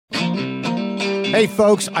Hey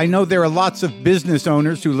folks, I know there are lots of business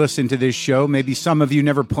owners who listen to this show. Maybe some of you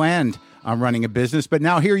never planned on running a business, but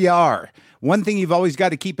now here you are. One thing you've always got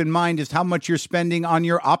to keep in mind is how much you're spending on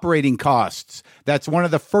your operating costs. That's one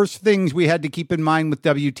of the first things we had to keep in mind with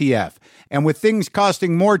WTF. And with things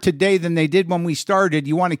costing more today than they did when we started,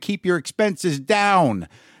 you want to keep your expenses down.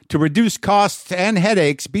 To reduce costs and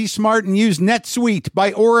headaches, be smart and use NetSuite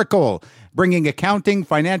by Oracle, bringing accounting,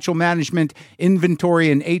 financial management,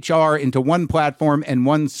 inventory, and HR into one platform and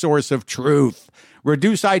one source of truth.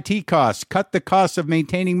 Reduce IT costs, cut the costs of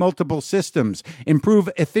maintaining multiple systems, improve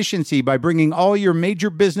efficiency by bringing all your major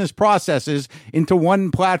business processes into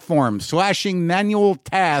one platform, slashing manual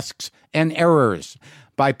tasks and errors.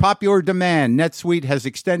 By popular demand, NetSuite has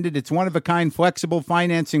extended its one-of-a-kind flexible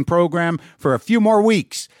financing program for a few more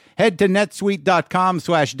weeks. Head to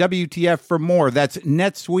netsuite.com/WTF for more. That's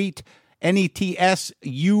NetSuite,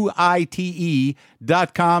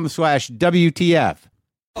 NetSuite.com/WTF.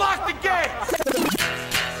 Lock the gate!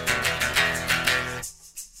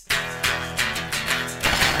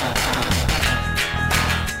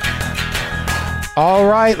 All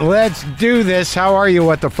right, let's do this. How are you,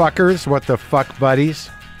 what the fuckers? What the fuck buddies?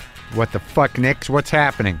 What the fuck nicks? What's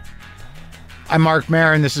happening? I'm Mark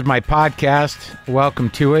Maron. This is my podcast. Welcome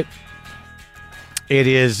to it. It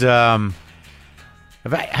is, have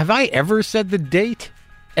I ever said the date?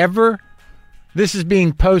 Ever? This is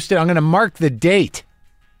being posted. I'm going to mark the date.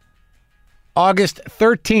 August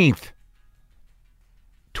 13th,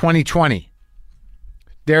 2020.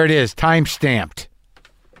 There it is, time-stamped.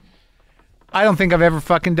 I don't think I've ever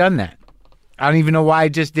fucking done that. I don't even know why I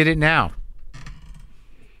just did it now.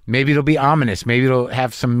 Maybe it'll be ominous. Maybe it'll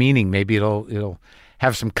have some meaning. Maybe it'll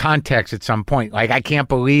have some context at some point. Like, I can't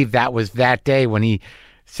believe that was that day when he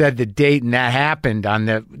said the date and that happened on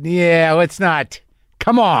the... Yeah, let's not...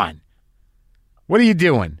 Come on. What are you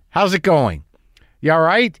doing? How's it going? You all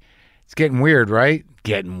right? It's getting weird, right?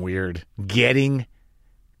 Getting weird.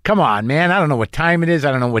 Come on, man. I don't know what time it is.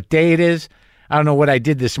 I don't know what day it is. I don't know what I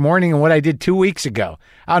did this morning and what I did 2 weeks ago.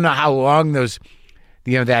 I don't know how long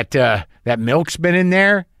that milk's been in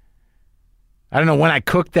there. I don't know when I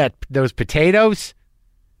cooked those potatoes.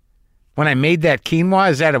 When I made that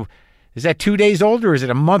quinoa, is that 2 days old or is it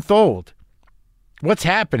a month old? What's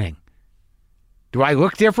happening? Do I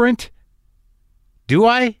look different? Do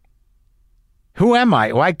I? Who am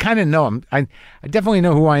I? Well, I kind of know. I definitely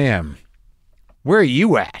know who I am. Where are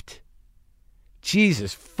you at?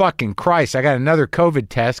 Jesus fucking Christ. I got another COVID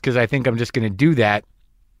test because I think I'm just going to do that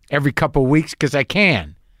every couple of weeks because I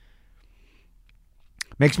can.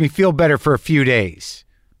 Makes me feel better for a few days.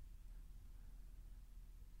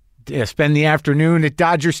 Spend the afternoon at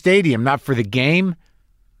Dodger Stadium, not for the game.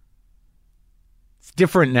 It's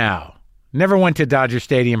different now. Never went to Dodger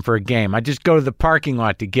Stadium for a game. I just go to the parking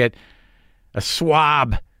lot to get a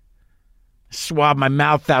swab my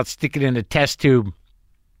mouth out, stick it in a test tube,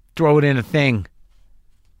 throw it in a thing.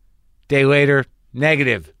 Day later,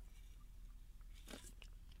 negative.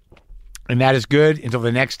 And that is good until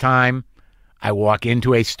the next time I walk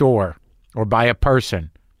into a store or by a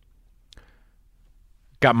person.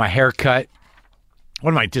 Got my hair cut.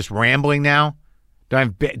 What am I, just rambling now?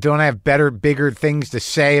 Don't I have better, bigger things to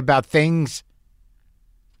say about things?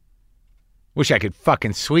 Wish I could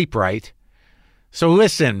fucking sleep right. So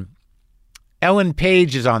listen, Ellen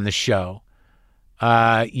Page is on the show.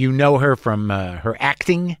 You know her from her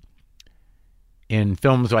acting in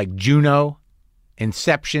films like Juno,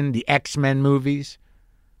 Inception, the X-Men movies,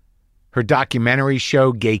 her documentary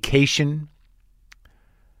show, Gaycation.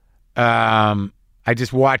 I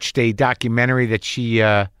just watched a documentary that she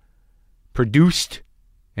produced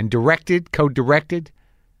and co-directed,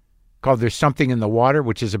 called There's Something in the Water,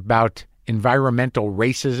 which is about environmental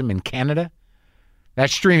racism in Canada.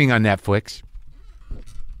 That's streaming on Netflix.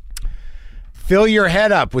 Fill your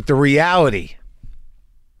head up with the reality.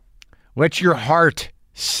 Let your heart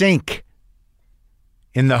sink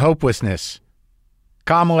in the hopelessness.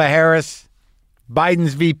 Kamala Harris,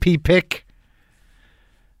 Biden's VP pick.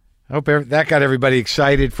 I hope that got everybody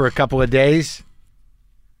excited for a couple of days.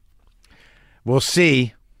 We'll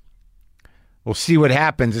see. We'll see what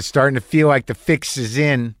happens. It's starting to feel like the fix is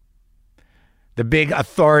in. The big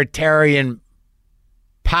authoritarian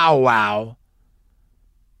powwow.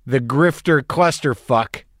 The grifter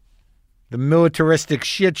clusterfuck. The militaristic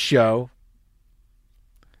shit show.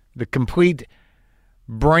 The complete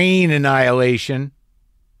brain annihilation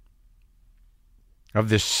of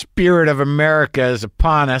the spirit of America is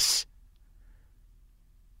upon us.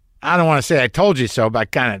 I don't want to say I told you so,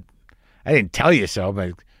 but I didn't tell you so,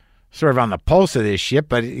 but sort of on the pulse of this shit,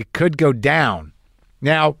 but it could go down.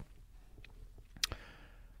 Now,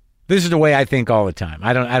 This is the way I think all the time.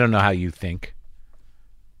 I don't know how you think.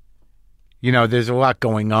 You know, there's a lot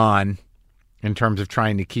going on in terms of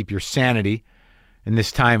trying to keep your sanity in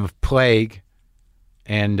this time of plague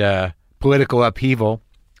and political upheaval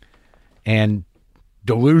and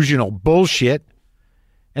delusional bullshit.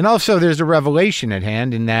 And also there's a revelation at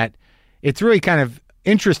hand in that it's really kind of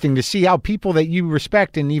interesting to see how people that you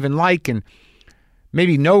respect and even like and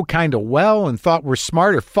maybe know kind of well and thought were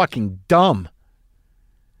smart are fucking dumb.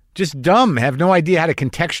 Just dumb. Have no idea how to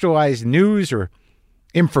contextualize news or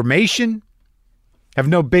information. Have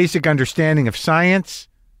no basic understanding of science.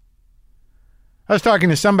 I was talking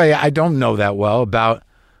to somebody I don't know that well about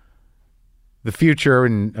the future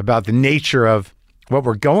and about the nature of what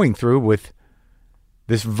we're going through with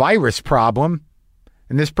this virus problem.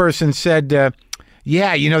 And this person said,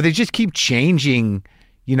 yeah, you know, they just keep changing,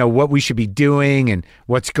 you know, what we should be doing and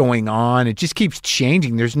what's going on. It just keeps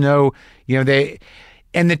changing. There's no, you know,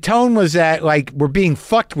 and the tone was that like we're being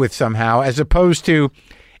fucked with somehow, as opposed to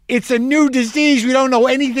it's a new disease. We don't know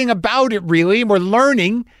anything about it really. And we're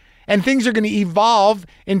learning and things are going to evolve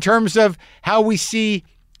in terms of how we see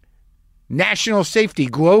national safety,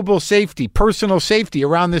 global safety, personal safety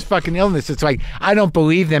around this fucking illness. It's like, I don't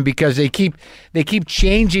believe them because they keep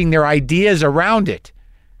changing their ideas around it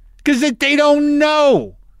because they don't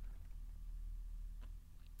know.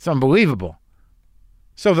 It's unbelievable.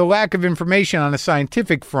 So the lack of information on a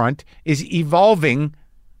scientific front is evolving.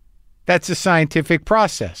 That's a scientific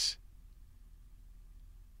process.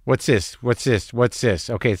 What's this? What's this? What's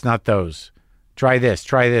this? Okay, it's not those. Try this,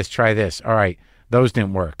 try this, try this. All right, those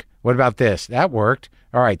didn't work. What about this? That worked.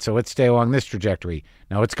 All right, so let's stay along this trajectory.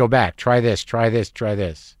 Now let's go back. Try this, try this, try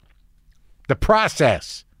this. The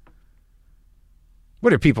process.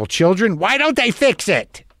 What are people, children? Why don't they fix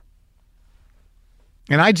it?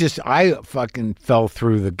 And I fucking fell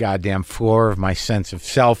through the goddamn floor of my sense of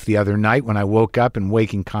self the other night when I woke up in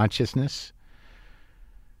waking consciousness.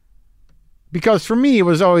 Because for me, it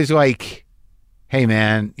was always like, hey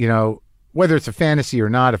man, you know, whether it's a fantasy or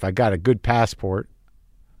not, if I got a good passport,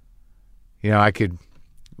 you know, I could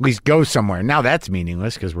at least go somewhere. Now that's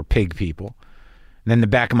meaningless because we're pig people. And then the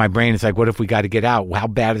back of my brain is like, what if we got to get out? Well, how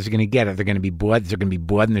bad is it going to get? Are there going to be blood? Is there going to be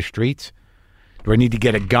blood in the streets? Do I need to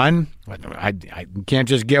get a gun? I can't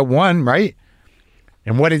just get one, right?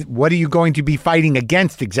 And what are you going to be fighting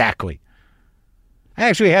against exactly? I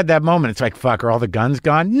actually had that moment. It's like, fuck, are all the guns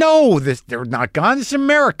gone? No, they're not gone. It's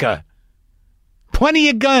America. Plenty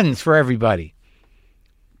of guns for everybody.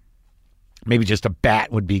 Maybe just a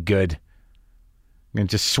bat would be good. I'm going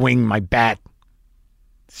to just swing my bat.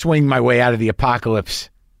 Swing my way out of the apocalypse.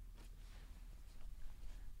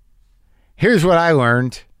 Here's what I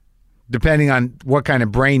learned, depending on what kind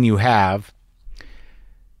of brain you have.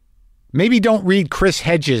 Maybe don't read Chris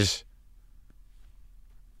Hedges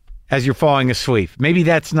as you're falling asleep. Maybe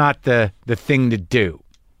that's not the thing to do.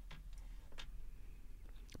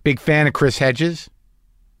 Big fan of Chris Hedges.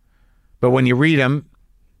 But when you read him,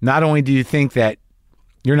 not only do you think that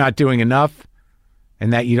you're not doing enough,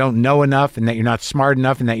 and that you don't know enough, and that you're not smart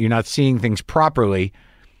enough, and that you're not seeing things properly,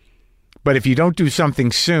 but if you don't do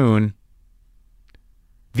something soon,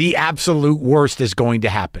 the absolute worst is going to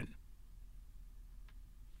happen.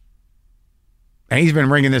 And he's been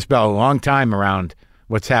ringing this bell a long time around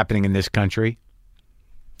what's happening in this country.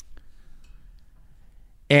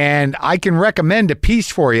 And I can recommend a piece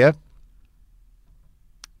for you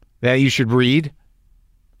that you should read.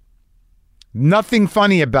 Nothing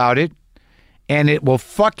funny about it. And it will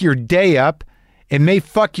fuck your day up. It may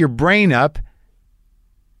fuck your brain up.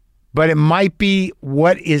 But it might be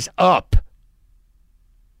what is up.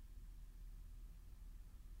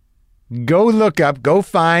 Go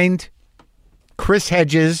find Chris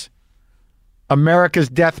Hedges, America's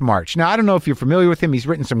Death March. Now, I don't know if you're familiar with him. He's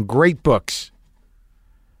written some great books,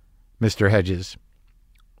 Mr. Hedges.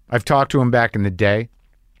 I've talked to him back in the day.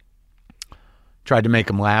 Tried to make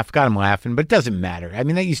him laugh, got him laughing, but it doesn't matter. I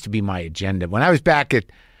mean, that used to be my agenda. When I was back at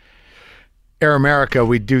Air America,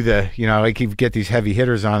 we'd do like he'd get these heavy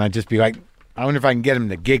hitters on. I'd just be like, I wonder if I can get him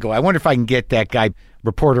to giggle. I wonder if I can get that guy,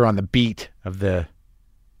 reporter on the beat of the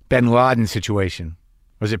bin Laden situation.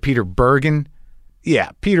 Was it Peter Bergen? Yeah,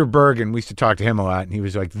 Peter Bergen. We used to talk to him a lot, and he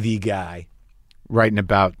was like the guy writing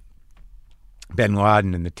about bin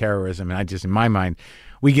Laden and the terrorism. And I just, in my mind,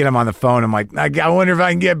 we get him on the phone. I'm like, I wonder if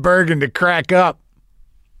I can get Bergen to crack up.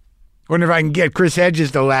 I wonder if I can get Chris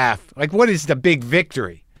Hedges to laugh. Like, what is the big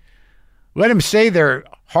victory? Let him say their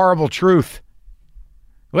horrible truth.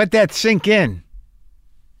 Let that sink in.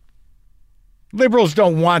 Liberals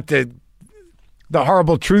don't want the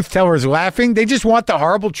horrible truth tellers laughing. They just want the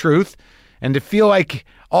horrible truth and to feel like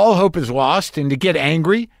all hope is lost and to get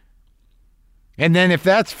angry And then if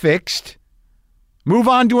that's fixed, move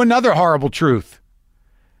on to another horrible truth.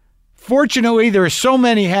 Fortunately, there are so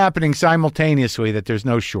many happening simultaneously that there's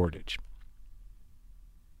no shortage.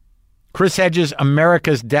 Chris Hedges'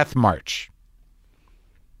 America's Death March.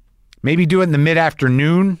 Maybe do it in the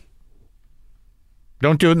mid-afternoon.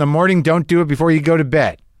 Don't do it in the morning. Don't do it before you go to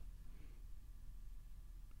bed.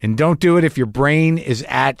 And don't do it if your brain is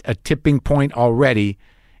at a tipping point already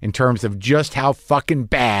in terms of just how fucking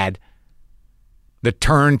bad the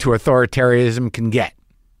turn to authoritarianism can get.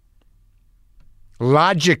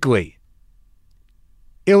 Logically,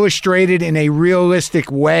 illustrated in a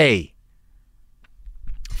realistic way.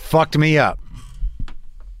 Fucked me up.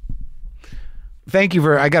 Thank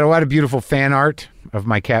you I got a lot of beautiful fan art of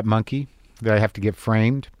my cat Monkey that I have to get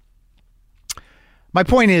framed. My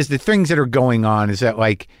point is the things that are going on is that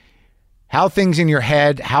like how things in your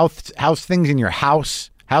head, how's things in your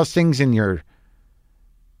house, how's things in your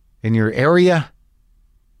area.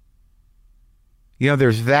 You know,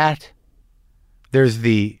 there's that. There's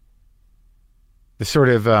the sort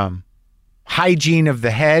of hygiene of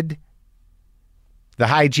the head, the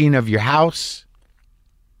hygiene of your house,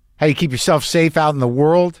 how you keep yourself safe out in the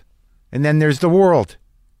world, and then there's the world.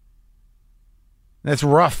 That's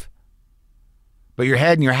rough. But your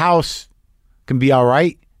head and your house can be all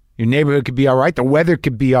right. Your neighborhood could be all right. The weather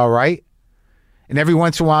could be all right. And every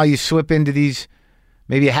once in a while you slip into these,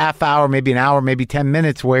 maybe a half hour, maybe an hour, maybe 10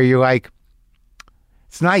 minutes where you're like,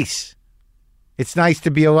 it's nice. It's nice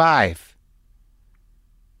to be alive.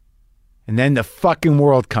 And then the fucking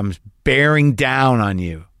world comes bearing down on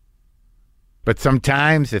you. But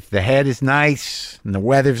sometimes if the head is nice and the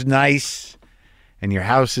weather's nice and your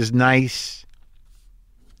house is nice,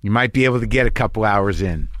 you might be able to get a couple hours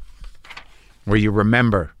in where you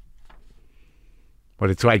remember what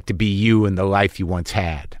it's like to be you and the life you once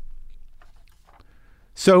had.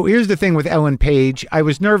 So here's the thing with Ellen Page. I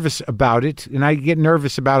was nervous about it, and I get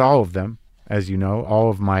nervous about all of them, as you know, all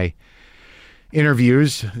of my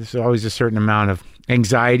interviews. There's always a certain amount of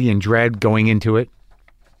anxiety and dread going into it.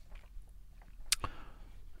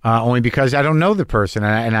 Only because I don't know the person,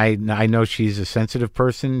 and I know she's a sensitive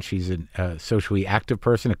person, she's a socially active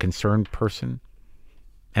person, a concerned person,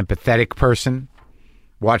 empathetic person,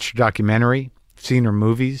 watched her documentary, seen her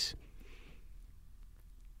movies,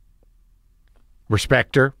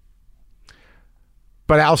 respect her.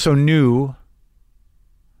 But I also knew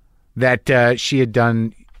that she had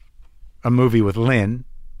done a movie with Lynn.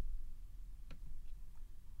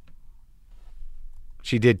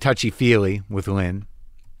 She did Touchy Feely with Lynn.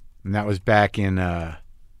 And that was back in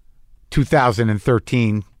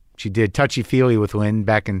 2013. She did Touchy Feely with Lynn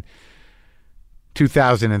back in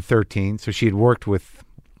 2013. So she had worked with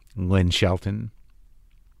Lynn Shelton.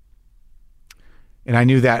 And I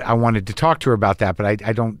knew that I wanted to talk to her about that, but I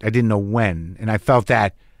didn't know when. And I felt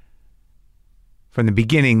that from the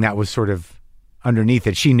beginning that was sort of underneath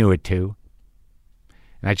it. She knew it too.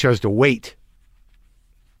 And I chose to wait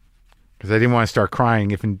because I didn't want to start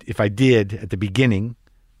crying if I did at the beginning.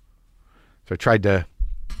 So I tried to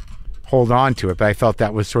hold on to it, but I felt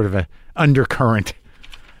that was sort of an undercurrent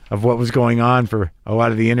of what was going on for a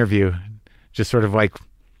lot of the interview. Just sort of like,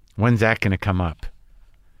 when's that going to come up?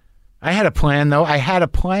 I had a plan, though. I had a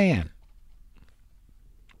plan.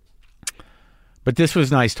 But this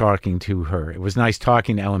was nice talking to her. It was nice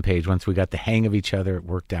talking to Ellen Page. Once we got the hang of each other, it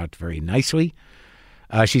worked out very nicely.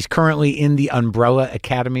 She's currently in The Umbrella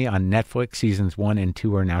Academy on Netflix. Seasons 1 and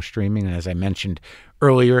 2 are now streaming. And as I mentioned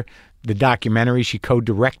earlier, the documentary she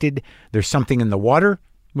co-directed, There's Something in the Water,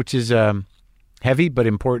 which is heavy but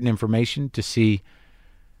important information to see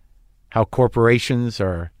how corporations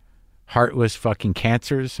are heartless fucking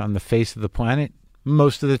cancers on the face of the planet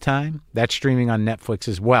most of the time. That's streaming on Netflix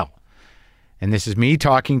as well. And this is me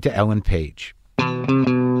talking to Ellen Page.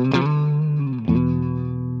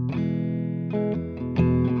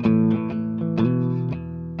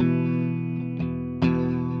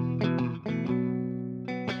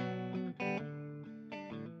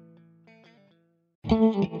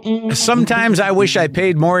 Sometimes I wish I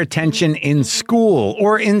paid more attention in school,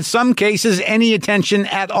 or in some cases, any attention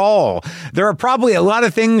at all. There are probably a lot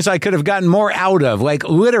of things I could have gotten more out of, like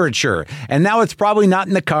literature, and now it's probably not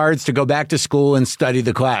in the cards to go back to school and study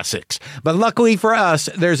the classics. But luckily for us,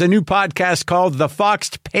 there's a new podcast called The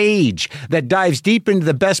Foxed Page that dives deep into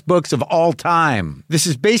the best books of all time. This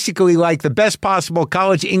is basically like the best possible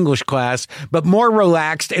college English class, but more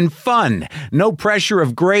relaxed and fun. No pressure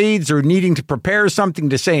of grades or needing to prepare something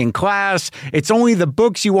something to say in class. It's only the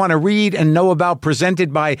books you want to read and know about,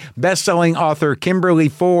 presented by best-selling author Kimberly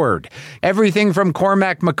Ford. Everything from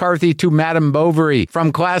Cormac McCarthy to Madame Bovary,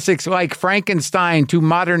 from classics like Frankenstein to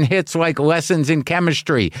modern hits like Lessons in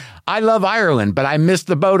Chemistry. I love Ireland, but I missed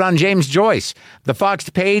the boat on James Joyce. The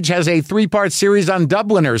Foxed Page has a 3-part series on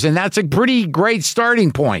Dubliners, and that's a pretty great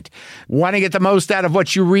starting point. Want to get the most out of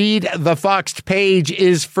what you read? The Foxed Page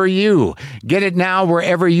is for you. Get it now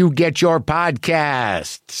wherever you get your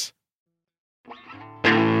podcasts. How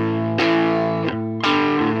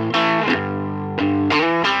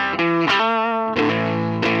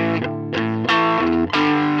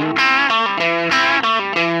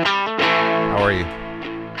are you?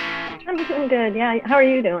 I'm doing good. Yeah. How are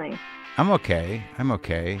you doing? I'm okay.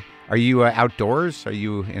 Are you outdoors? Are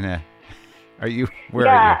you in a? Are you? Where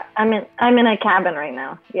are you? I'm in a cabin right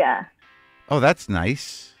now. Yeah. Oh, that's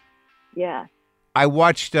nice. Yeah. I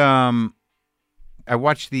watched the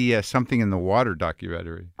Something in the Water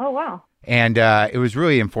documentary. Oh wow. And it was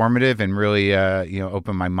really informative and really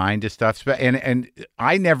opened my mind to stuff. And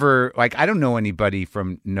I never I don't know anybody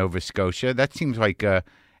from Nova Scotia. That seems like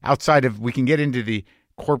outside of, we can get into the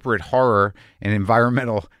corporate horror and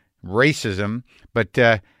environmental racism, but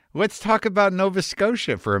let's talk about Nova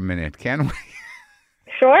Scotia for a minute, can we?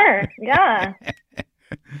 Sure. Yeah.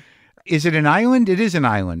 Is it an island? It is an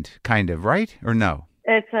island, kind of, right? Or no?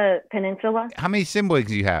 It's a peninsula. How many siblings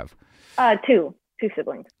do you have? Two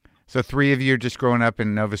siblings. So 3 of you are just growing up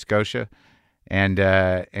in Nova Scotia, and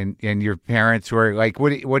your parents were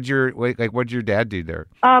what'd your dad do there?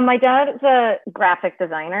 My dad is a graphic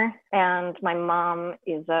designer, and my mom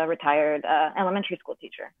is a retired elementary school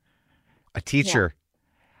teacher. A teacher.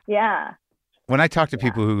 Yeah. When I talk to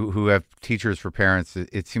people who have teachers for parents,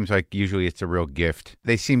 it seems like usually it's a real gift.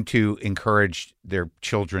 They seem to encourage their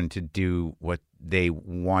children to do what they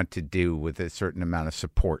want to do with a certain amount of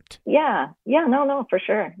support. Yeah. No, for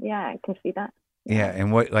sure. Yeah, I can see that. Yeah,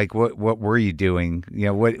 and what were you doing?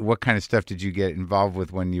 What kind of stuff did you get involved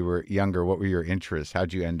with when you were younger? What were your interests?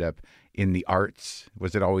 How'd you end up in the arts?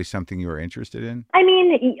 Was it always something you were interested in? I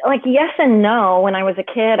mean, yes and no. When I was a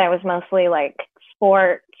kid, I was mostly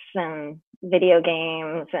sports and video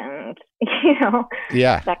games and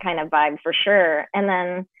that kind of vibe for sure. And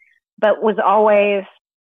then, but was always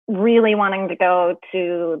really wanting to go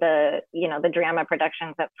to the drama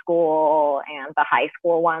productions at school and the high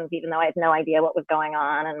school ones, even though I had no idea what was going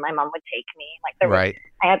on, and my mom would take me. I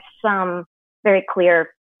had some very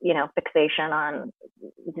clear, fixation on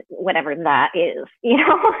whatever that is,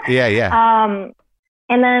 Yeah.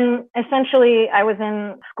 And then essentially I was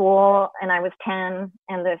in school and I was 10,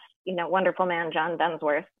 and this, wonderful man, John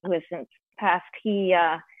Dunsworth, who has since passed, he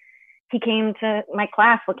came to my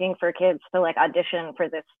class looking for kids to audition for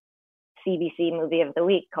this CBC movie of the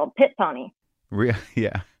week called Pit Pony.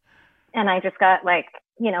 Yeah. And I just got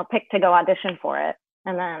picked to go audition for it.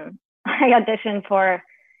 And then I auditioned for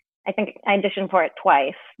it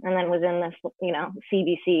twice, and then was in this,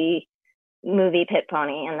 CBC movie Pit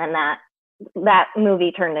Pony. And then that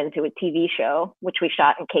movie turned into a TV show, which we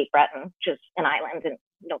shot in Cape Breton, which is an island in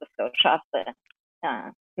Nova Scotia, the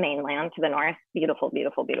mainland to the north. Beautiful,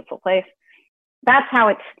 beautiful, beautiful place. That's how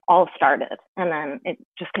it's all started. And then it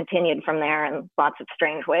just continued from there in lots of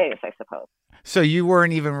strange ways, I suppose. So you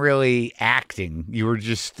weren't even really acting. You were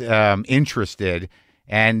just interested.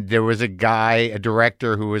 And there was a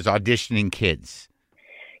director who was auditioning kids.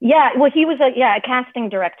 Yeah, well, he was a casting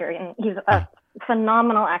director, and he's a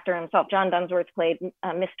phenomenal actor himself. John Dunsworth played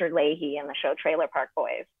Mr. Leahy in the show Trailer Park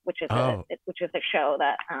Boys, which is a show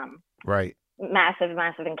that right. massive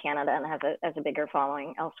in Canada and has a bigger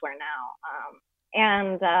following elsewhere now.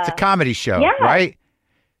 And it's a comedy show, yeah. Right?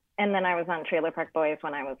 And then I was on Trailer Park Boys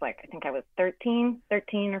when I was I think I was 13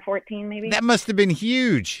 or 14 maybe. That must have been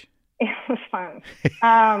huge. It was fun. It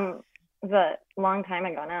was a long time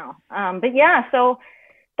ago now. But yeah, so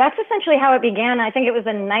that's essentially how it began. I think it was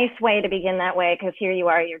a nice way to begin that way, because here you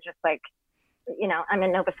are, you're just I'm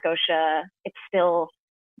in Nova Scotia. It's still,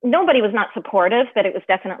 nobody was not supportive, but it was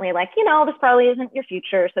definitely this probably isn't your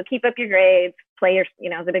future. So keep up your grades, play your,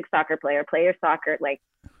 as a big soccer player, play your soccer, right.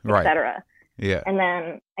 Et cetera. Yeah. And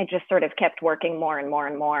then I just sort of kept working more and more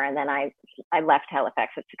and more. And then I left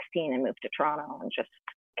Halifax at 16 and moved to Toronto, and just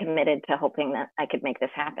committed to hoping that I could make this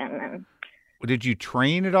happen. And did you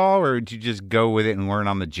train at all, or did you just go with it and learn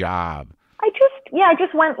on the job? I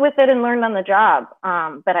just went with it and learned on the job.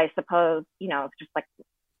 But I suppose, it's just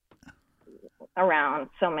around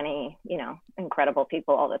so many, incredible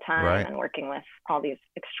people all the time, right. And working with all these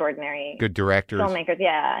extraordinary good directors, filmmakers,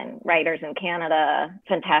 and writers in Canada,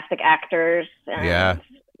 fantastic actors, and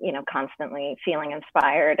constantly feeling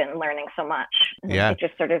inspired and learning so much. And Yeah. it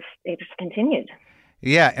just continued.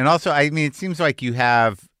 Yeah. And also, I mean, it seems like you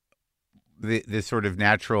have this sort of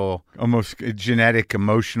natural, almost genetic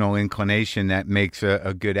emotional inclination that makes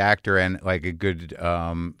a good actor and like a good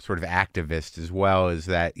sort of activist, as well as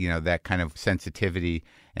that, that kind of sensitivity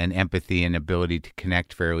and empathy and ability to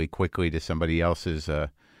connect fairly quickly to somebody else's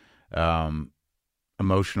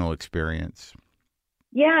emotional experience.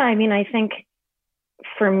 Yeah. I mean, I think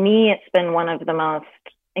for me, it's been one of the most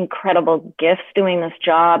incredible gifts doing this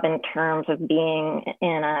job in terms of being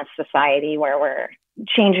in a society where we're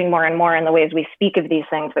changing more and more in the ways we speak of these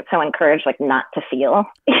things, but so encouraged like not to feel,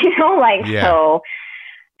 so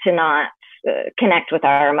to not connect with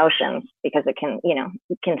our emotions because it can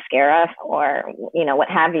scare us or, what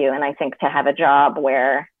have you. And I think to have a job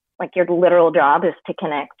where like your literal job is to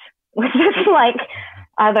connect with just like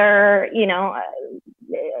other,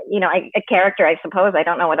 a character, I suppose, I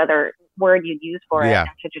don't know what other word you'd use for it, and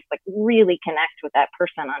to just like really connect with that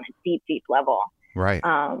person on a deep, deep level. Right.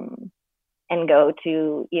 And go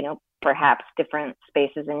to, perhaps different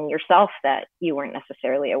spaces in yourself that you weren't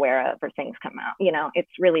necessarily aware of, or things come out, it's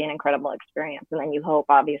really an incredible experience. And then you hope,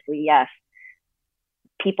 obviously, yes,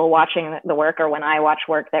 people watching the work, or when I watch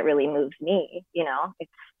work that really moves me,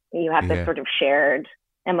 you have this sort of shared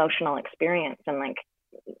emotional experience and like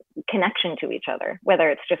connection to each other, whether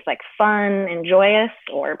it's just like fun and joyous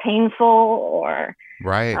or painful or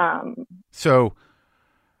right. So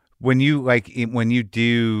when you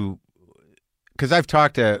do, because I've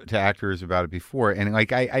talked to actors about it before, and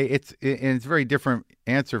like it's a very different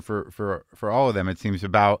answer for all of them. It seems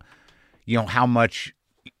about how much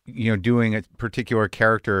doing a particular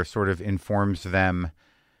character sort of informs them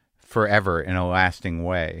forever in a lasting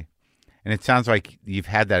way. And it sounds like you've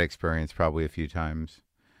had that experience probably a few times,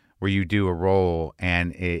 where you do a role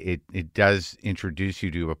and it does introduce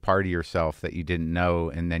you to a part of yourself that you didn't know,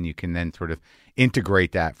 and then you can then sort of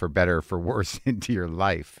integrate that for better or for worse into your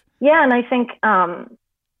life. Yeah, and I think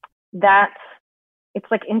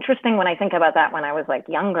it's like interesting when I think about that when I was like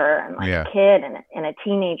younger and like a kid and a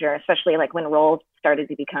teenager, especially like when roles started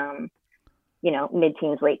to become,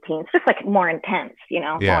 mid-teens, late teens, just like more intense,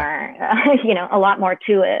 more, a lot more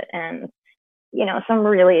to it. And some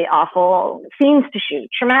really awful scenes to shoot,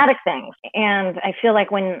 traumatic things. And I feel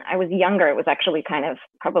like when I was younger, it was actually kind of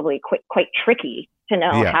probably quite tricky to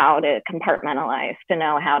know how to compartmentalize, to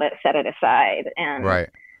know how to set it aside. And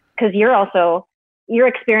because you're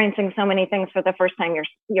experiencing so many things for the first time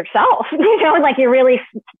yourself, like you're really,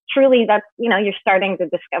 truly, that's, you're starting to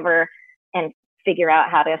discover and figure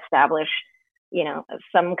out how to establish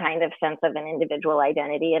some kind of sense of an individual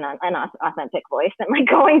identity and an authentic voice, and like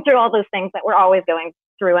going through all those things that we're always going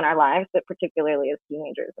through in our lives, but particularly as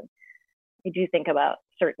teenagers. And I do think about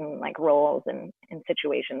certain like roles and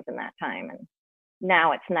situations in that time. And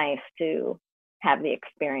now it's nice to have the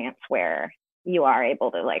experience where you are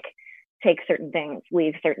able to like take certain things,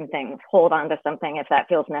 leave certain things, hold on to something if that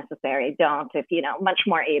feels necessary, don't, if, much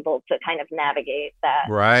more able to kind of navigate that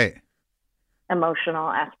emotional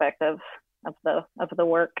aspect of the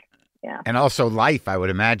work. Yeah. And also life, I would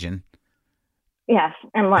imagine. Yes.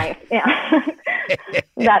 And life. Yeah.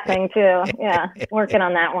 That thing too. Yeah. Working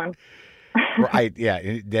on that one. Right.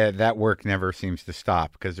 Yeah. That work never seems to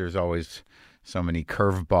stop because there's always so many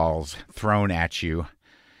curveballs thrown at you.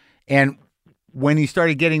 And when you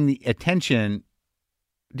started getting the attention,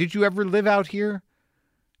 did you ever live out here?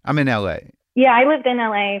 I'm in LA. Yeah. I lived in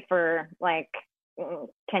LA for like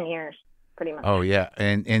 10 years. Pretty much. Oh yeah,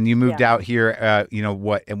 and you moved out here.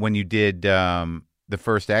 When you did the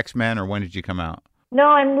first X-Men, or when did you come out? No,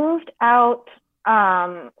 I moved out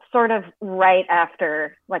sort of right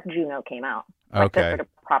after like Juno came out. Okay. To sort of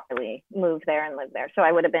properly move there and live there. So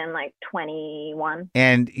I would have been like 21.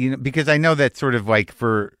 And because I know that sort of like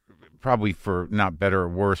for not better or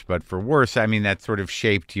worse, but for worse, I mean that sort of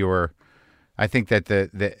shaped your. I think that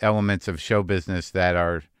the elements of show business that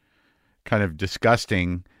are kind of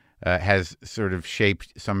disgusting. Has sort of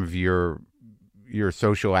shaped some of your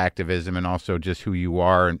social activism and also just who you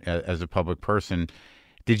are as a public person.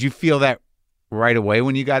 Did you feel that right away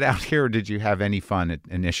when you got out here, or did you have any fun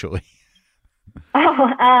initially?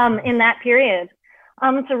 In that period,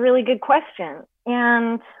 it's a really good question,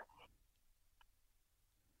 and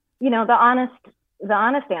the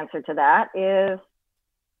honest answer to that is,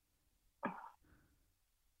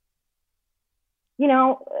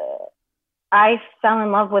 I fell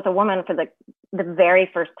in love with a woman for the very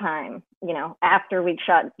first time, after we'd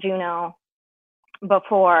shot Juno,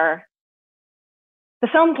 before the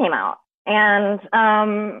film came out. And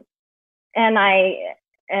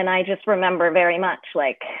I just remember very much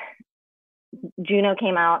like Juno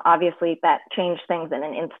came out, obviously that changed things in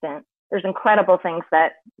an instant. There's incredible things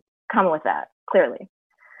that come with that, clearly.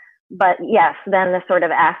 But yes, then the sort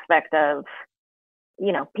of aspect of,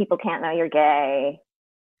 people can't know you're gay,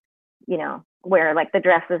 wear like the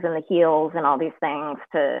dresses and the heels and all these things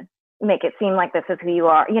to make it seem like this is who you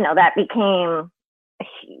are,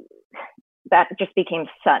 that just became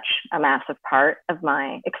such a massive part of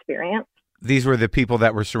my experience. These were the people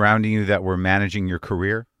that were surrounding you that were managing your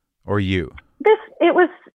career, or you? It was,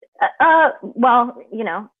 well,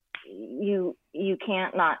 you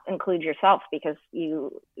can't not include yourself because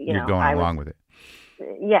you're going along with it.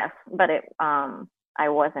 Yes, but I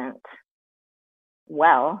wasn't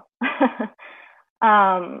well.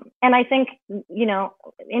 And I think,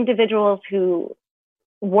 individuals who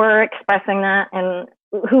were expressing that and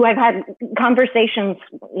who I've had conversations,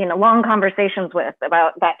 long conversations with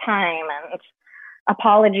about that time and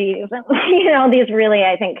apologies and, these really,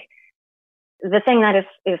 I think the thing that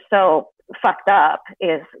is so fucked up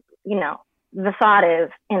is, the thought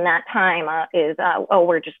is in that time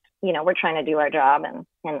we're just, we're trying to do our job and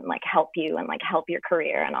like help you and like help your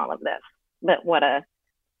career and all of this. But what a,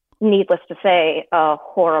 needless to say, a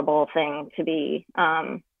horrible thing to be,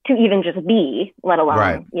 to even just be, let alone,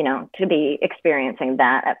 right. To be experiencing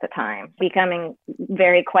that at the time, becoming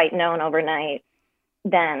very quite known overnight,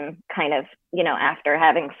 then kind of, after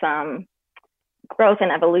having some growth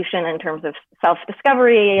and evolution in terms of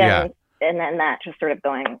self-discovery and then that just sort of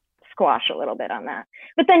going squash a little bit on that.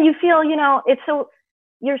 But then you feel,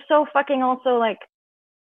 you're so fucking also like,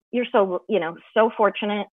 you're so, so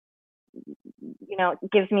fortunate,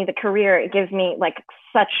 it gives me the career, it gives me like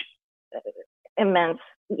such immense,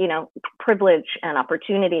 privilege and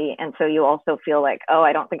opportunity. And so you also feel like, oh,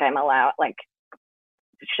 I don't think I'm allowed, like,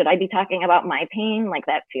 should I be talking about my pain? Like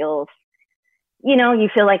that feels, you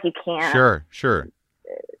feel like you can't. Sure.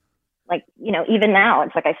 Like, even now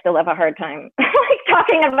it's like, I still have a hard time like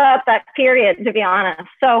talking about that period, to be honest.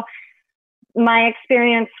 So my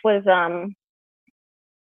experience was,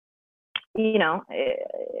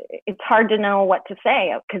 it's hard to know what to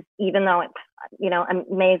say because even though it's,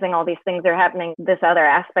 amazing, all these things are happening, this other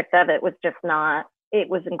aspect of it was just not, it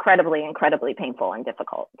was incredibly, incredibly painful and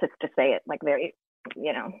difficult just to say it like very,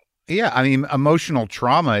 Yeah. I mean, emotional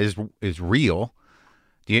trauma is real.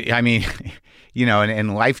 I mean,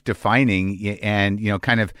 and life defining and,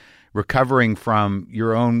 kind of recovering from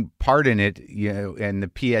your own part in it, and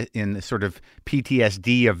in the sort of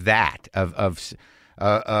PTSD of that, of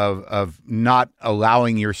not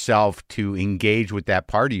allowing yourself to engage with that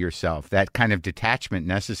part of yourself, that kind of detachment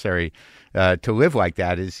necessary to live like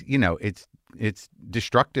that is, it's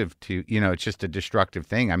destructive to, it's just a destructive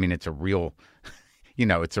thing. I mean, it's a real,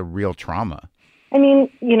 it's a real trauma. I mean,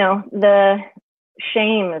 the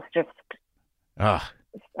shame is just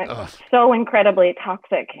so incredibly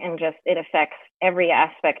toxic and just, it affects every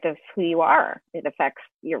aspect of who you are. It affects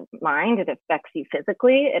your mind. It affects you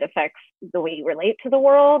physically. It affects the way you relate to the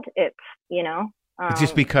world. It's,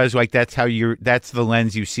 just because like that's that's the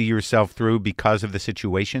lens you see yourself through because of the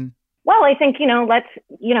situation. Well, I think,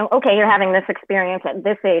 okay, you're having this experience at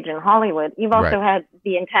this age in Hollywood. You've also had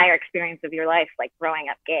the entire experience of your life, like growing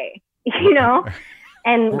up gay,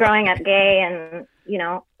 and growing up gay and,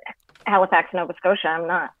 Halifax, Nova Scotia. I'm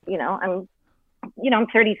not, I'm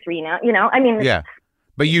 33 now, I mean. Yeah.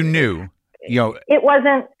 But you knew, it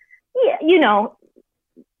wasn't,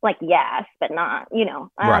 like, yes, but not,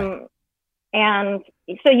 right. And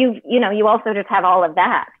so you also just have all of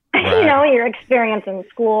that, right. Your experience in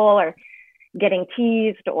school or getting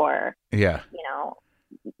teased or,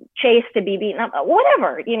 chased to be beaten up,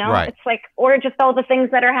 whatever, right. It's like, or just all the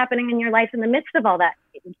things that are happening in your life in the midst of all that,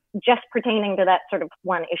 just pertaining to that sort of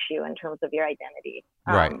one issue in terms of your identity.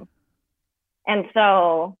 Right. And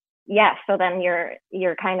so, so then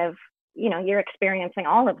you're kind of, you're experiencing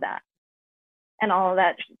all of that and all of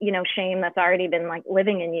that, shame that's already been like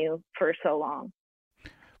living in you for so long.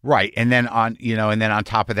 Right. And then on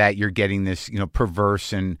top of that, you're getting this,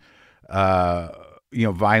 perverse and,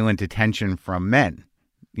 violent attention from men,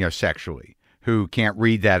 sexually, who can't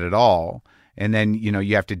read that at all. And then,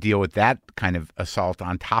 you have to deal with that kind of assault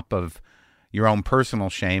on top of your own personal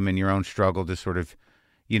shame and your own struggle to sort of,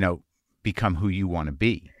 become who you want to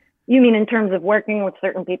be. You mean in terms of working with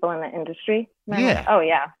certain people in the industry? Yeah. Oh,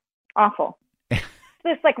 yeah. Awful.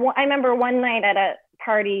 Just like, I remember one night at a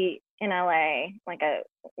party in LA, like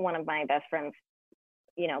one of my best friends,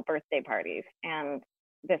 birthday parties. And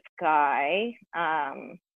this guy,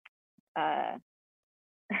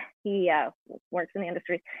 he works in the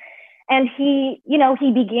industry. And he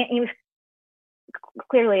was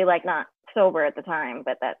clearly like not sober at the time,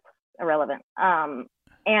 but that's irrelevant.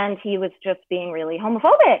 and he was just being really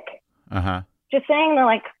homophobic, just saying the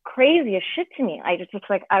like craziest shit to me. I just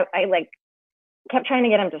like I like kept trying to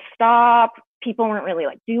get him to stop. People weren't really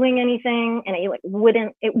like doing anything, and it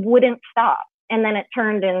wouldn't stop. And then it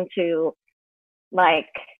turned into like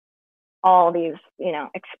all these, you know,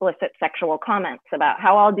 explicit sexual comments about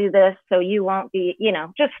how I'll do this so you won't be, you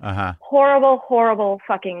know, just horrible,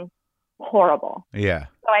 fucking horrible. Yeah.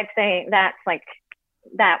 So I'd say that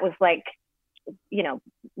was like, you know,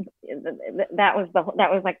 that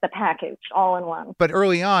was like the package all in one. But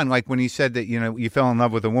early on, like when you said that, you know, you fell in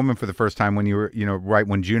love with a woman for the first time when you were, you know, right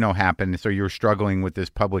when Juno happened. So you were struggling with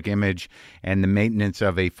this public image and the maintenance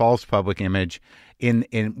of a false public image.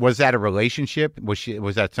 Was that a relationship? Was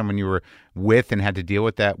that someone you were with and had to deal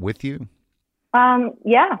with that with you?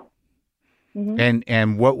 Yeah. Mm-hmm.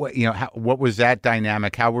 And what, you know, what was that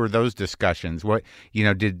dynamic? How were those discussions? What, you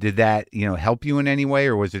know, did that, you know, help you in any way,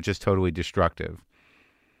 or was it just totally destructive?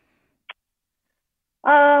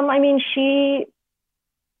 I mean, she,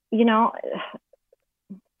 you know,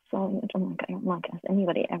 so I'm not guess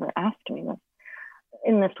anybody ever asked me this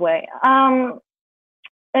in this way.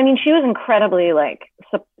 I mean, she was incredibly like,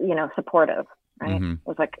 you know, supportive, right? Mm-hmm. It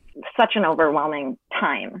was like such an overwhelming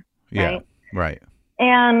time, right? Yeah, right.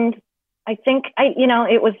 And I think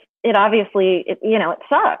it obviously, you know, it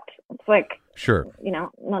sucked. It's like, sure, you know,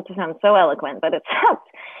 not to sound so eloquent, but it sucked.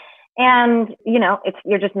 And, you know,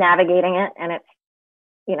 you're just navigating it, and it's,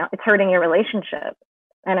 you know, it's hurting your relationship.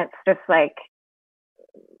 And it's just like,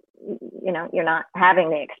 you know, you're not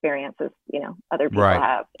having the experiences, you know, other people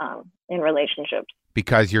have in relationships.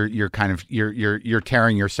 Because you're kind of you're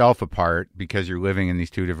tearing yourself apart because you're living in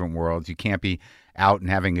these two different worlds. You can't be out and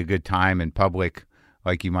having a good time in public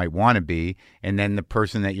like you might want to be, and then the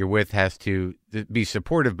person that you're with has to be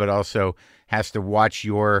supportive, but also has to watch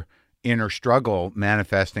your inner struggle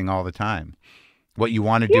manifesting all the time. What you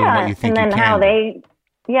want to do and what you think you can. And then how they,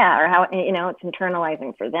 or how, you know, it's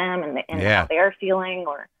internalizing for them and how they're feeling,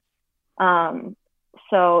 or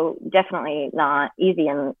so definitely not easy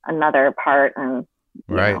in another part and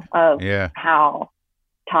know, of how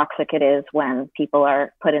toxic it is when people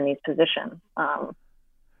are put in these positions.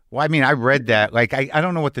 Well, I mean, I read that, like, I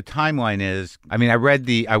don't know what the timeline is. I mean, I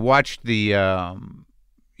watched the,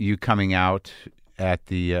 you coming out at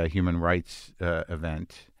the Human Rights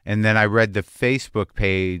event. And then I read the Facebook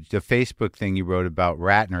page, the Facebook thing you wrote about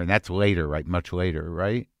Ratner, and that's later, right? Much later,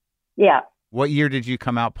 right? Yeah. What year did you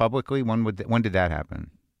come out publicly? When did that happen?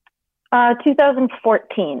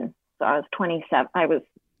 2014. So I was 27. I was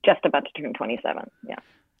just about to turn 27. Yeah.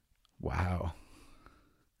 Wow.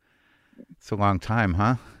 It's a long time,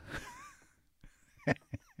 huh?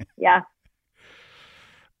 Yeah.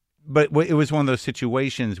 But it was one of those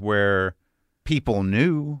situations where people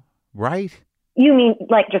knew, right? You mean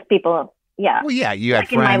like just people? Yeah. Well, yeah, you had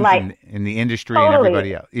friends in the industry and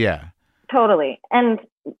everybody else. Yeah. Totally.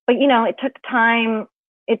 But you know, it took time.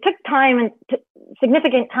 It took time and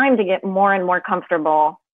significant time to get more and more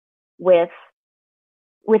comfortable with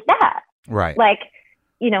that. Right. Like,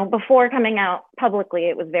 you know, before coming out publicly,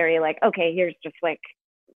 it was very like, okay, here's just like,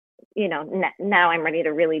 you know, now I'm ready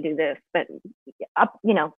to really do this. But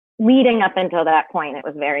you know, leading up until that point, it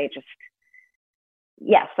was very just,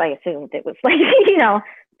 yes, I assumed it was like, you know,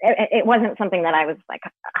 it wasn't something that I was like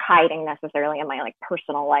hiding necessarily in my like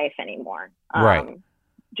personal life anymore. Right.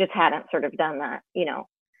 Just hadn't sort of done that, you know,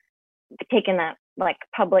 taken that like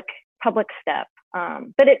public step.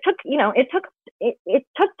 But it took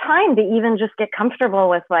time to even just get comfortable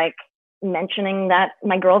with like mentioning that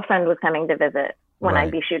my girlfriend was coming to visit when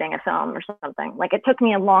I'd be shooting a film or something. Like it took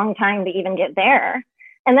me a long time to even get there.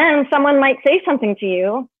 And then someone might say something to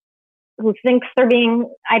you who thinks they're being,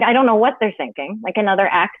 I don't know what they're thinking, like another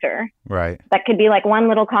actor. Right. That could be like one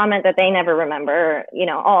little comment that they never remember, you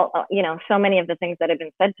know, so many of the things that have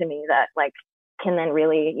been said to me that like can then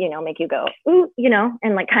really, you know, make you go, ooh, you know,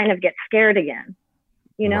 and like kind of get scared again,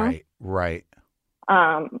 you know? Right.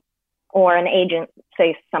 Or an agent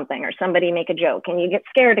say something or somebody make a joke and you get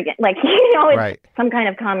scared again. Like, you know, some kind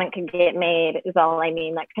of comment could get made is all I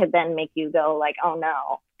mean, that could then make you go like, oh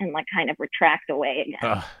no, and like kind of retract away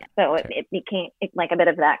again. So it became like a bit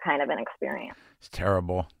of that kind of an experience. It's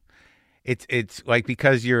terrible. It's like,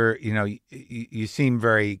 because you're, you know, you seem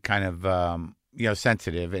very kind of, you know,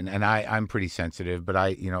 sensitive, and I'm pretty sensitive, but I,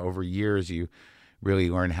 you know, over years you really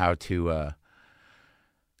learn how to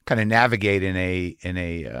kind of navigate in a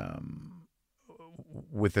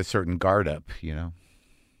with a certain guard up, you know,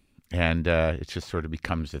 and it just sort of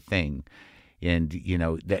becomes a thing, and you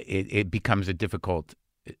know that it becomes a difficult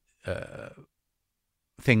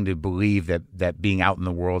thing to believe that being out in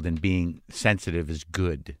the world and being sensitive is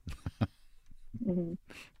good. Mhm.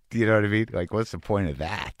 Do you know what I mean? Like, what's the point of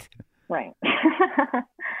that? Right.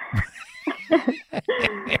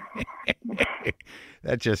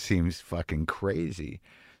 That just seems fucking crazy.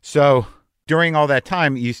 So during all that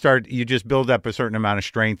time, you just build up a certain amount of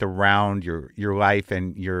strength around your life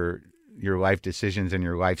and your life decisions and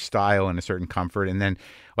your lifestyle and a certain comfort. And then,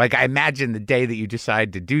 like, I imagine the day that you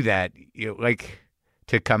decide to do that, like,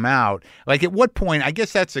 to come out, like, at what point, I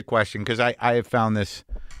guess that's the question, because I have found this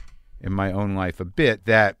in my own life a bit,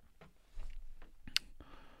 that,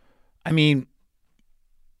 I mean,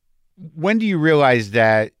 when do you realize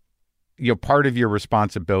that, part of your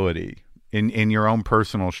responsibility in your own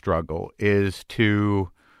personal struggle is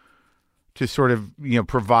to sort of,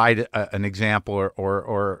 provide an example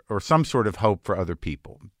or some sort of hope for other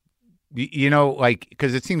people, like,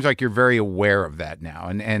 because it seems like you're very aware of that now,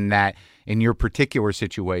 and that in your particular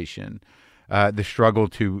situation, the struggle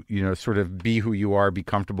to, sort of be who you are, be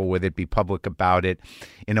comfortable with it, be public about it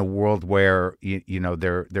in a world where,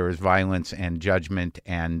 there is violence and judgment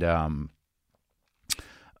and,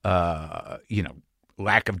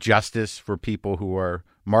 lack of justice for people who are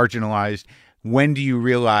marginalized. When do you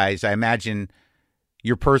realize, I imagine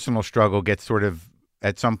your personal struggle gets sort of,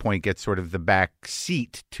 at some point, gets sort of the back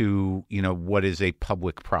seat to, what is a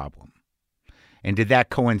public problem? And did that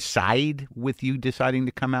coincide with you deciding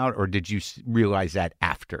to come out, or did you realize that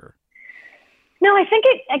after? No, I think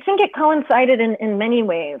it coincided in many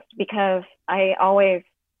ways, because I always,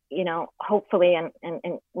 hopefully and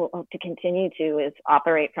will hope to continue to, is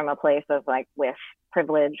operate from a place of, like, with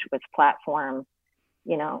privilege, with platform,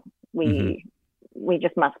 we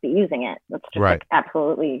just must be using it. It's just right. Like,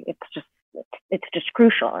 absolutely, it's just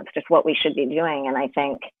crucial. It's just what we should be doing. And I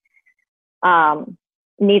think,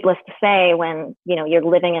 needless to say, when, you're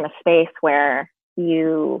living in a space where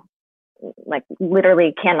you, like,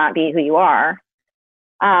 literally cannot be who you are,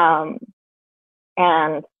 and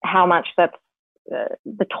how much that's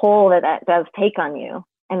the toll that does take on you,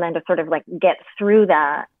 and then to sort of, like, get through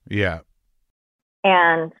that. Yeah.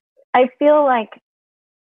 And I feel like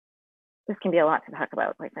this can be a lot to talk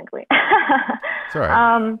about, quite frankly. It's all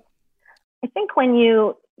right. I think when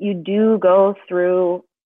you do go through,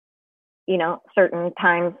 certain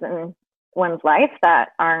times in one's life that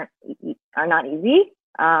are not easy,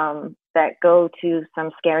 that go to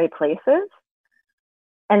some scary places,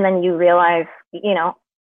 and then you realize,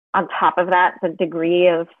 on top of that, the degree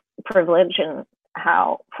of privilege and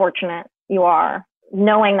how fortunate you are,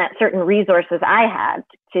 knowing that certain resources I had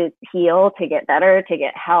to heal, to get better, to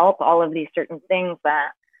get help, all of these certain things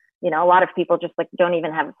that, a lot of people just, like, don't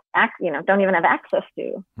even have access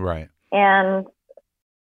to. Right. And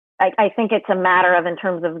I think it's a matter of, in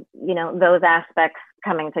terms of, those aspects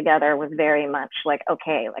coming together, was very much like,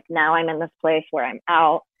 okay, like, now I'm in this place where I'm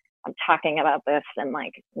out, I'm talking about this, and,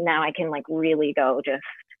 like, now I can, like, really go just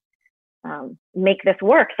make this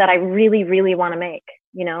work that I really, really want to make,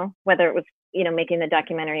 whether it was, making the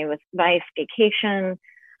documentary with Vice, Vacation,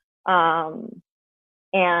 and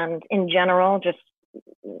in general, just,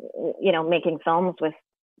 making films with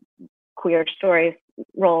queer stories,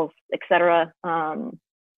 roles, etc.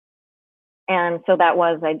 And so that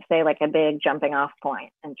was, I'd say, like, a big jumping off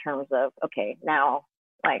point in terms of, okay, now,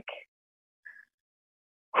 like,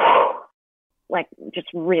 just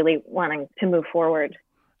really wanting to move forward.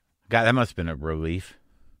 God, that must have been a relief.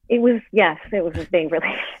 It was a big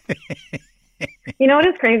relief. What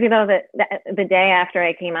is crazy, though, that the day after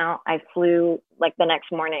I came out, I flew, like, the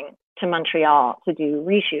next morning to Montreal to do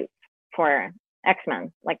reshoots for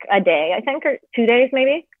X-Men, like a day, I think, or 2 days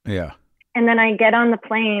maybe. Yeah. And then I get on the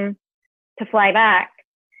plane to fly back,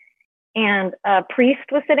 and a priest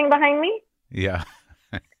was sitting behind me. Yeah.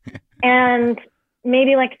 And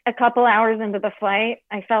maybe, like, a couple hours into the flight,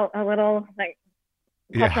 I felt a little, like,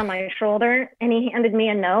 touch on my shoulder, and he handed me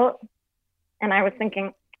a note, and I was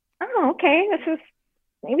thinking, oh, okay,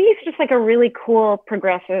 maybe he's just, like, a really cool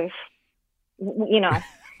progressive,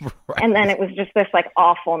 Right. And then it was just this, like,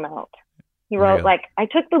 awful note. He wrote, really? Like, I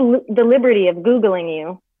took the liberty of Googling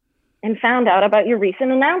you and found out about your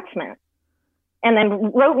recent announcement, and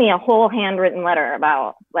then wrote me a whole handwritten letter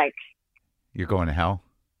about, like, you're going to hell.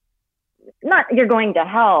 Not you're going to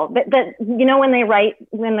hell, but when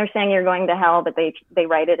they're saying you're going to hell, but they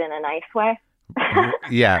write it in a nice way.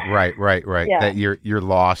 Yeah, right. Yeah. That you're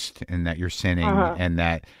lost, and that you're sinning, and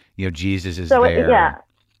that, Jesus is there. Yeah.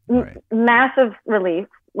 Right. Massive relief,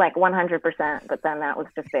 like 100%. But then that was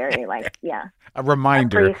just very, like, yeah. A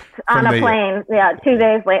reminder a priest on a plane. Yeah, 2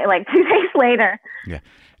 days later, like 2 days later. Yeah,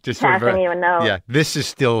 just passing sort of, you a note. Yeah, this is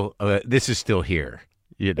still here.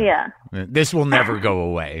 Yeah, this will never go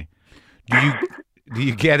away. Do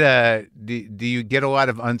you get a lot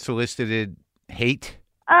of unsolicited hate?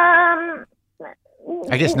 I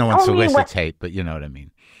guess no one solicits hate, but you know what I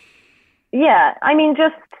mean. Yeah, I mean,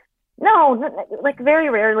 just no, like very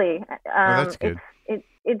rarely. Well, that's good.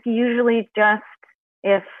 It's usually just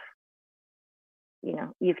if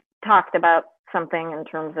you've talked about something in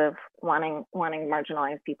terms of wanting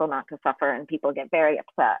marginalized people not to suffer, and people get very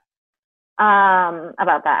upset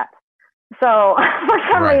about that. So for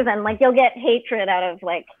some reason, like you'll get hatred out of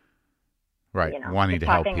like wanting to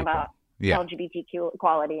help people. About LGBTQ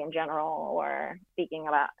equality in general, or speaking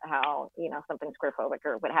about how something's queerphobic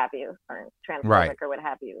or what have you, or transphobic or what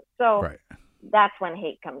have you. So that's when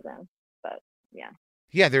hate comes in. But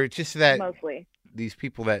they're just that mostly these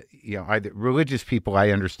people that either religious people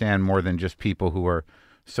I understand more than just people who are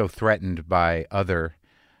so threatened by other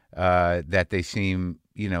that they seem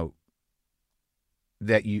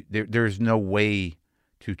that there's no way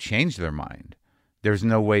to change their mind. There's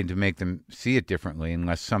no way to make them see it differently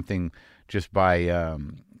unless something just by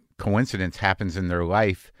coincidence happens in their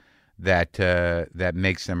life that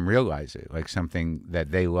makes them realize it, like something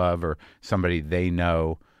that they love or somebody they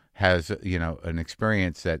know has an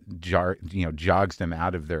experience that jogs them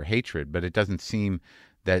out of their hatred. But it doesn't seem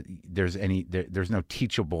that there's no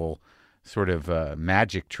teachable sort of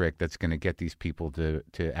magic trick that's going to get these people to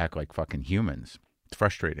act like fucking humans. It's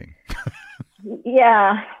frustrating.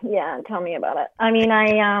 Yeah. Tell me about it. I mean,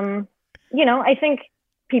 I think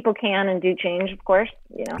people can and do change, of course.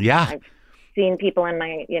 Yeah. I've seen people in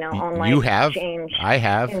my, own life you have. change. I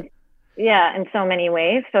have. In so many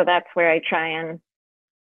ways. So that's where I try and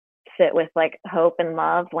sit with like hope and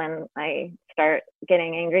love when I start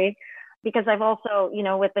getting angry. Because I've also,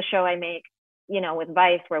 with the show I make, with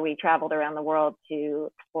Vice, where we traveled around the world to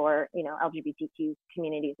explore, LGBTQ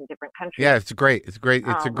communities in different countries. Yeah, it's great. It's great.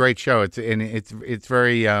 It's a great show. It's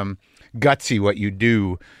very gutsy what you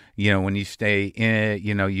do. When you stay in,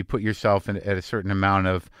 you put yourself at a certain amount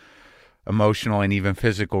of emotional and even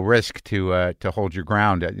physical risk to hold your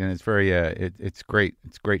ground. And it's very, it's great.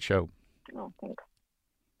 It's a great show. Oh, thanks.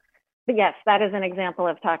 But yes, that is an example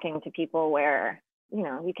of talking to people where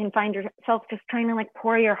you can find yourself just trying to like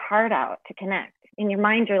pour your heart out to connect. In your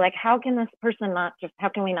mind, you're like, how can we not just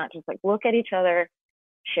like look at each other,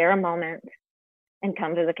 share a moment, and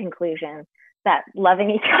come to the conclusion that loving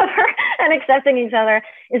each other and accepting each other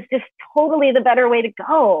is just totally the better way to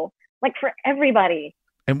go, like for everybody.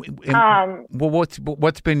 Well,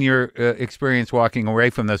 what's been your experience walking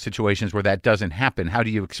away from those situations where that doesn't happen? How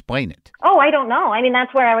do you explain it? Oh, I don't know. I mean,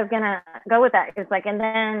 that's where I was going to go with that. It's like, and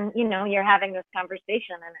then, you're having this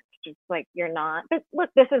conversation and it's just like, you're not, but look,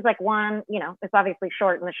 this is like one, it's obviously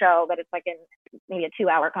short in the show, but it's like maybe a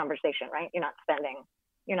 2-hour conversation, right? You're not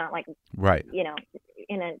like,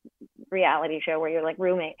 in a reality show where you're like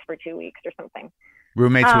roommates for 2 weeks or something.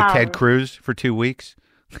 Roommates with Ted Cruz for 2 weeks?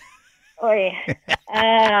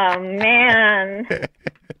 Oh man.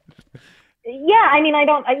 Yeah, I mean, I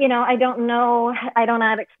don't know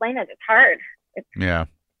how to explain it. It's hard.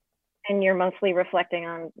 And you're mostly reflecting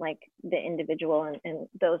on like the individual and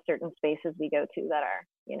those certain spaces we go to that are,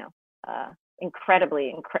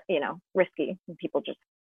 incredibly, risky. And people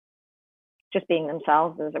just being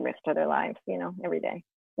themselves is a risk to their lives, every day,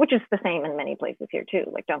 which is the same in many places here too.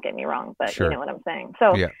 Like, don't get me wrong, but sure. You know what I'm saying?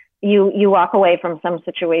 So you walk away from some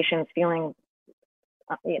situations feeling,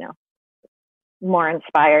 more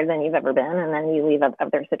inspired than you've ever been. And then you leave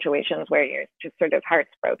other situations where you're just sort of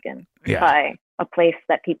hearts broken by a place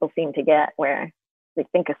that people seem to get where they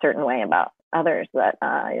think a certain way about others that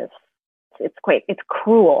it's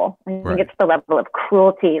cruel. I think it's the level of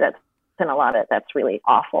cruelty that's in a lot of that's really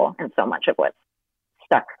awful. And so much of what's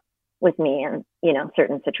stuck with me and,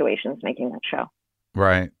 certain situations making that show.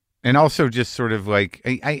 Right. And also just sort of like,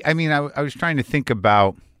 I mean, I was trying to think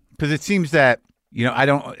about, because it seems that, I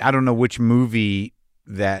don't know which movie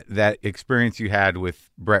that experience you had with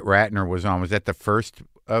Brett Ratner was on. Was that the first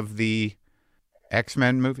of the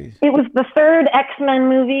X-Men movies? It was the third X-Men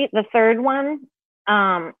movie, the third one.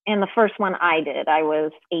 And the first one I did, I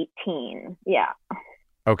was 18. Yeah.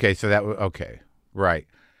 Okay. So that was, okay. Right.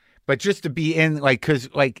 But just to be in like, cause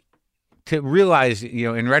like to realize,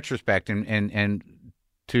 in retrospect and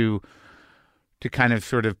to kind of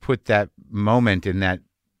sort of put that moment in that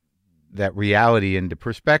reality into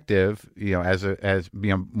perspective, as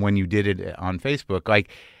when you did it on Facebook, like,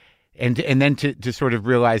 and then to sort of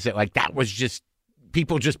realize that like that was just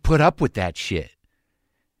people just put up with that shit,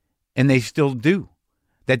 and they still do.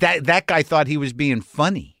 That guy thought he was being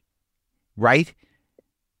funny, right?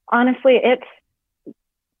 Honestly, it's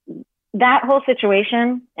that whole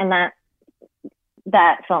situation and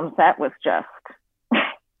that film set was just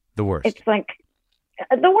the worst. It's like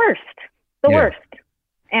the worst.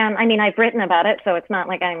 And I mean, I've written about it, so it's not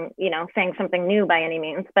like I'm, saying something new by any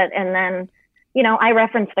means. But, and then, I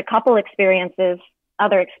referenced a couple experiences,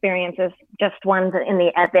 other experiences, just ones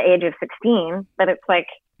at the age of 16, but it's like,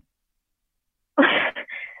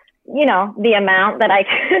 the amount that I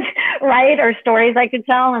could write or stories I could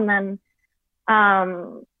tell. And then,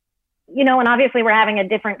 and obviously we're having a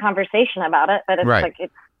different conversation about it, but it's right. like,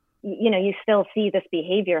 it's, you still see this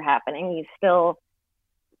behavior happening. You still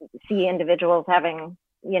see individuals having,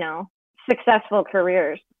 successful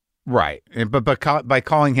careers. Right. But by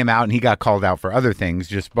calling him out, and he got called out for other things,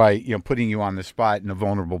 just by, putting you on the spot in a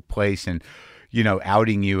vulnerable place and,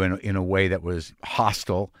 outing you in a way that was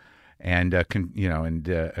hostile and,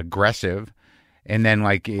 aggressive. And then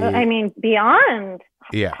I mean, beyond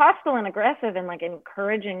yeah. hostile and aggressive, and like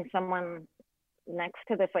encouraging someone next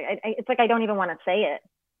to this, like, it's like, I don't even want to say it.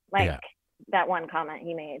 Like yeah. That one comment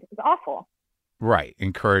he made, it's awful. Right.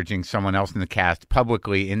 Encouraging someone else in the cast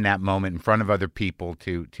publicly in that moment in front of other people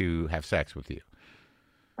to have sex with you.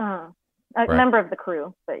 A member of the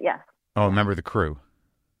crew, but yes. Oh, a member of the crew.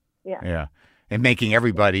 Yeah. Yeah. And making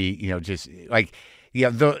everybody, just like,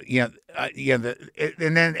 and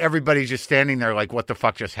then everybody's just standing there like, what the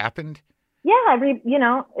fuck just happened? Yeah.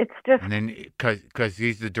 It's just. And then because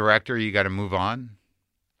he's the director, you got to move on.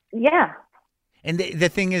 Yeah. And the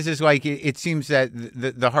thing is like, it seems that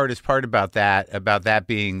the hardest part about that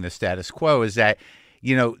being the status quo is that,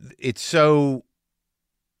 it's so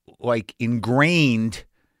like ingrained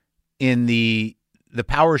in the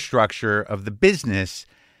power structure of the business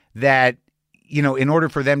that, in order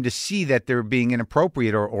for them to see that they're being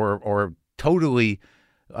inappropriate or totally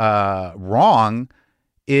wrong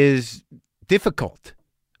is difficult.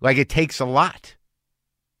 Like it takes a lot.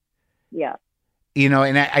 Yeah.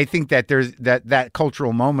 And I think that there's that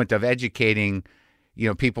cultural moment of educating,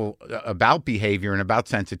 people about behavior and about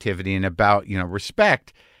sensitivity and about,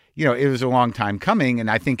 respect, it was a long time coming,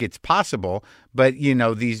 and I think it's possible. But,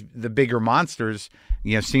 the bigger monsters,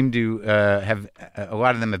 seem to have a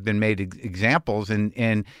lot of them have been made examples.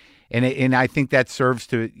 And I think that serves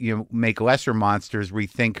to, make lesser monsters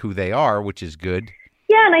rethink who they are, which is good.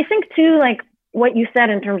 Yeah. And I think, too, like what you said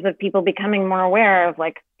in terms of people becoming more aware of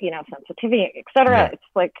like, sensitivity, et cetera. Yeah. It's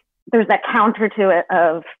like, there's that counter to it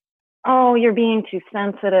of, oh, you're being too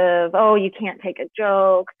sensitive. Oh, you can't take a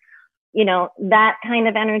joke. That kind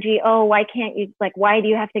of energy. Oh, why can't you, like, why do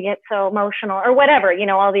you have to get so emotional or whatever,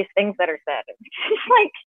 all these things that are said. It's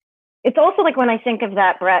like, it's also like when I think of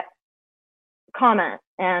that Brett comment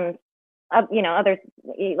and, other,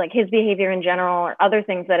 like his behavior in general or other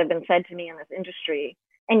things that have been said to me in this industry.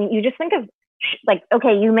 And you just think of like,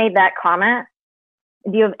 okay, you made that comment.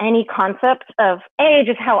 Do you have any concept of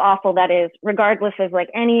just how awful that is, regardless of like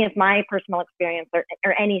any of my personal experience or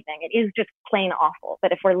anything? It is just plain awful.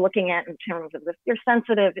 But if we're looking at in terms of this, you're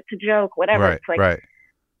sensitive, it's a joke, whatever. Right, it's like, right.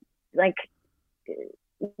 Like,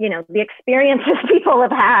 the experiences people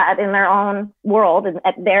have had in their own world and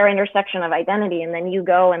at their intersection of identity. And then you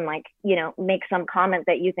go and like, make some comment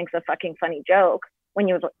that you think's a fucking funny joke when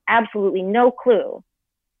you have absolutely no clue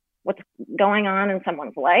what's going on in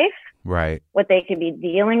someone's life, right? What they could be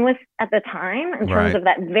dealing with at the time in terms of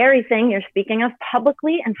that very thing you're speaking of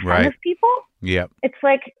publicly in front of people. Yep. It's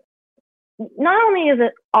like, not only is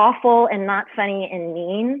it awful and not funny and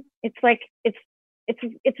mean, it's like, it's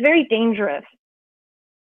very dangerous.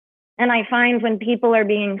 And I find when people are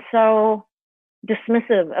being so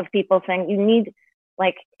dismissive of people saying, you need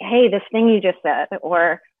like, hey, this thing you just said,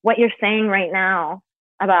 or what you're saying right now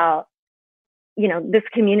about, this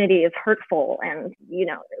community is hurtful, and,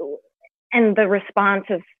 and the response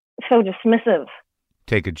is so dismissive.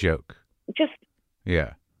 Take a joke. Just,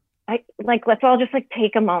 yeah. Let's all just like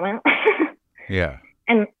take a moment. Yeah.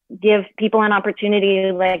 And give people an opportunity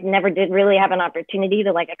who like never did really have an opportunity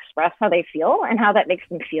to like express how they feel and how that makes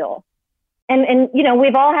them feel. And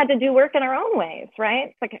we've all had to do work in our own ways,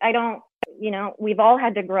 right? It's like, we've all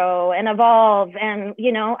had to grow and evolve. And,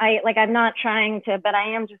 I'm not trying to, but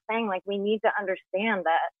I am just saying, like, we need to understand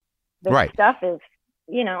that this stuff is,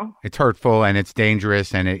 it's hurtful and it's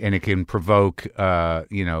dangerous, and it can provoke,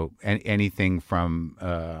 anything from,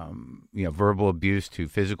 verbal abuse to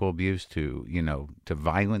physical abuse to, to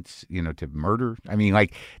violence, to murder. I mean,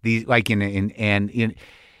 like these, like in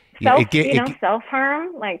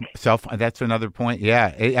self-harm, like that's another point. Yeah.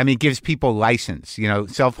 It gives people license,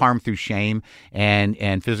 self-harm through shame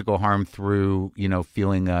and physical harm through,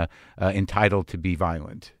 feeling entitled to be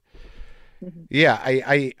violent. Mm-hmm. Yeah.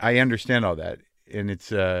 I understand all that. And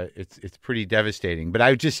it's pretty devastating, but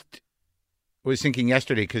I just was thinking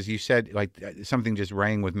yesterday, cause you said like something just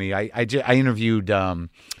rang with me. I interviewed,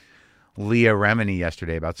 Leah Remini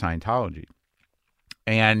yesterday about Scientology.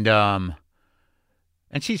 And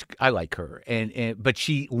I like her, but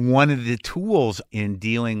one of the tools in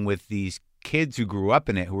dealing with these kids who grew up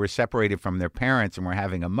in it, who were separated from their parents and were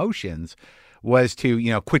having emotions, was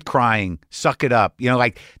to, quit crying, suck it up.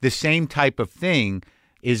 Like the same type of thing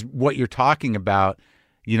is what you're talking about,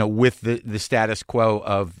 with the status quo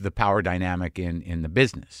of the power dynamic in the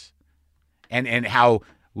business, and how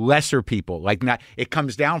lesser people, it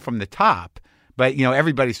comes down from the top. But,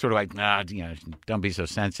 everybody's sort of like, don't be so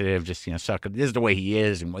sensitive. Just, suck it. This is the way he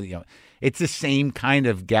is. And, it's the same kind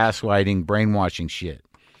of gaslighting, brainwashing shit.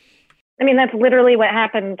 I mean, that's literally what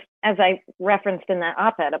happened, as I referenced in that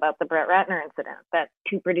op-ed about the Brett Ratner incident, that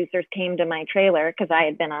 2 producers came to my trailer because I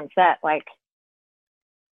had been on set,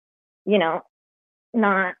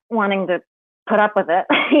 not wanting to put up with it,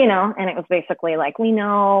 and it was basically like, we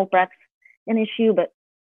know Brett's an issue, but,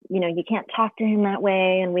 you can't talk to him that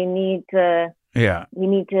way. And we need to,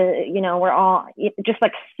 we're all just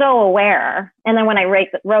so aware. And then when I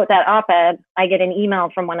wrote that op-ed, I get an email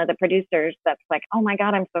from one of the producers that's like, oh my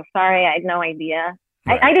God, I'm so sorry. I had no idea.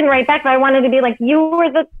 Right. I didn't write back, but I wanted to be like, you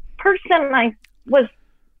were the person I was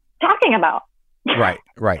talking about. Right.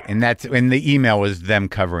 And the email was them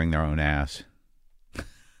covering their own ass.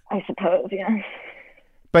 I suppose, yeah.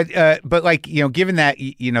 But given that,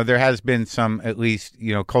 there has been some, at least,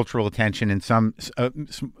 cultural attention and some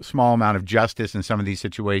small amount of justice in some of these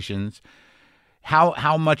situations,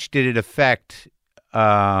 how much did it affect,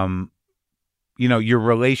 your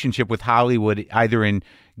relationship with Hollywood, either in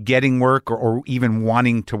getting work or even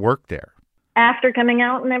wanting to work there? After coming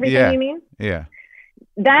out and everything, you mean? Yeah.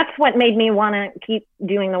 That's what made me want to keep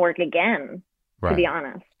doing the work again, to be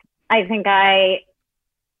honest. I think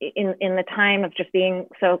in the time of just being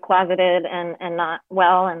so closeted and not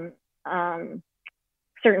well in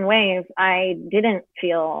certain ways, I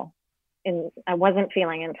wasn't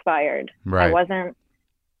feeling inspired. Right.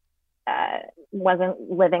 I wasn't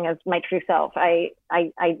living as my true self. I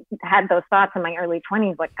had those thoughts in my early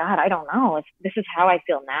 20s, like, God, I don't know if this is how I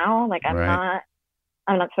feel now. Like, I'm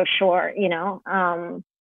not so sure,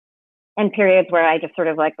 and periods where I just sort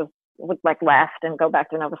of would left and go back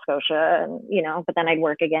to Nova Scotia, and but then I'd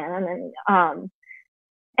work again, and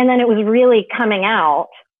then it was really coming out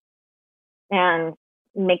and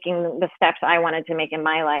making the steps I wanted to make in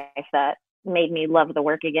my life that made me love the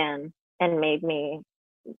work again and made me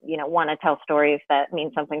want to tell stories that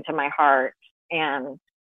mean something to my heart and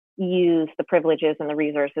use the privileges and the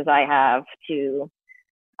resources I have to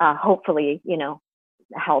hopefully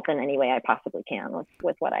help in any way I possibly can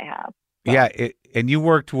with what I have. So. Yeah, and you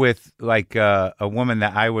worked with a woman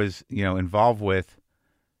that I was, involved with.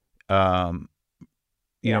 It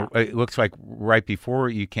looks like right before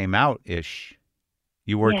you came out ish,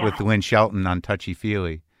 you worked with Lynn Shelton on Touchy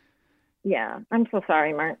Feely. Yeah, I'm so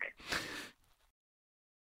sorry, Mark.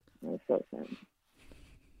 I'm so sad.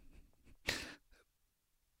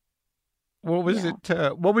 What was it?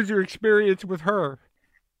 What was your experience with her?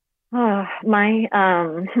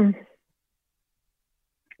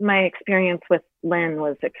 My experience with Lynn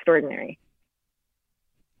was extraordinary.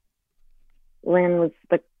 Lynn was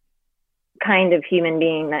the kind of human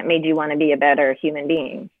being that made you want to be a better human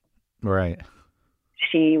being. Right.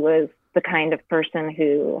 She was the kind of person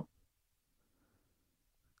who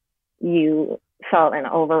you felt an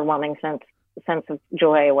overwhelming sense of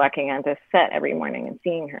joy walking onto set every morning and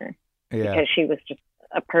seeing her. Yeah. Because she was just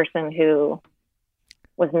a person who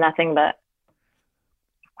was nothing but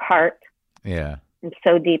heart. Yeah. And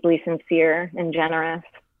so deeply sincere and generous,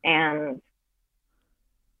 and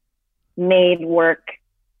made work,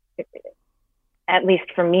 at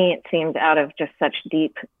least for me, it seemed out of just such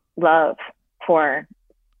deep love for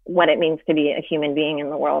what it means to be a human being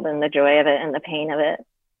in the world and the joy of it and the pain of it.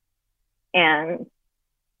 And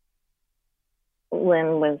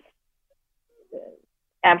Lynn was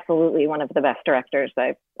absolutely one of the best directors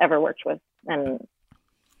I've ever worked with. And,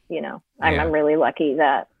 I'm really lucky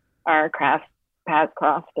that our craft paths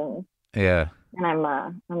crossed, and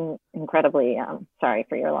I'm incredibly sorry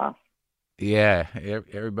for your loss. Yeah,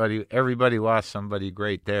 everybody lost somebody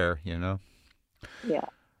great there, Yeah.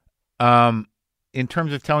 In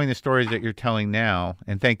terms of telling the stories that you're telling now,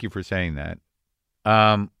 and thank you for saying that.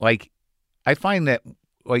 I find that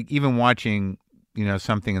even watching,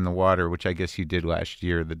 Something in the Water, which I guess you did last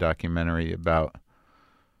year, the documentary about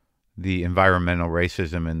the environmental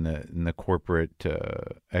racism and the corporate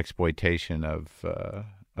exploitation of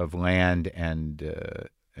land and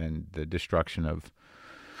the destruction of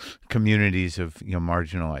communities of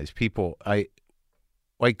marginalized people. I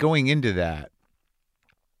going into that.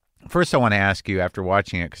 First, I want to ask you, after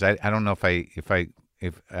watching it, because I don't know if I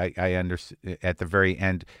understand at the very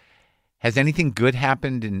end, Has anything good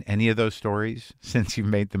happened in any of those stories since you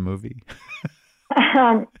made the movie?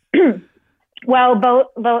 Well,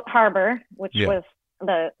 Boat Harbor, which Yeah. was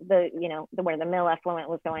the where the mill effluent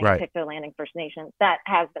was going Right. to Pictou Landing First Nation, that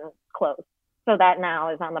has been closed. So that now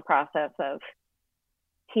is on the process of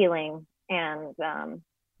healing, and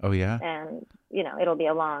Oh, yeah? it'll be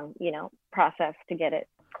a long process to get it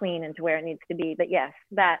clean and to where it needs to be. But yes,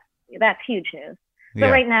 that's huge news. So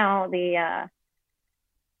Yeah. right now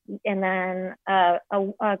and then a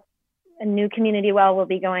new community well will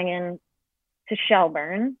be going in to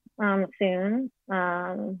Shelburne soon.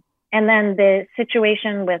 And then the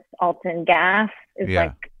situation with Alton Gas is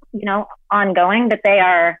Yeah. ongoing, but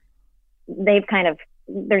they've kind of,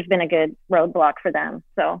 there's been a good roadblock for them.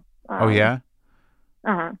 So, Oh, yeah?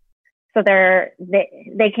 so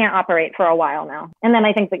they can't operate for a while now. And then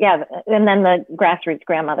I think and then the grassroots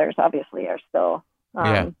grandmothers obviously are still,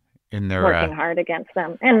 in their working hard against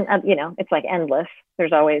them. And, it's like endless.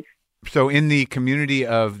 There's always. So in the community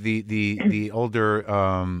of the older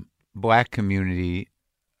Black community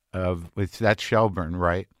that's Shelburne,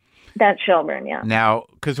 right? That's Shelburne, yeah. Now,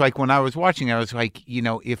 because like when I was watching, I was like,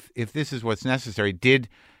 if this is what's necessary, did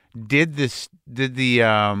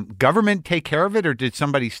the government take care of it, or did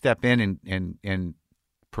somebody step in and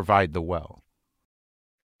provide the well?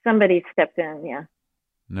 Somebody stepped in, yeah.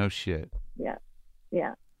 No shit.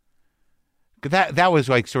 Yeah. 'Cause that was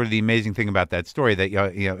like sort of the amazing thing about that story,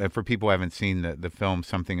 that for people who haven't seen the film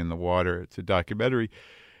Something in the Water, it's a documentary.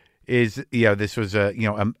 Is this was a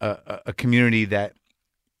community that,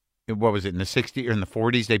 what was it, in the 60s or in the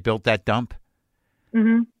 40s they built that dump.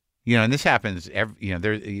 Mm-hmm. And this happens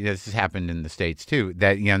this has happened in the States too,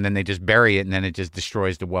 that and then they just bury it and then it just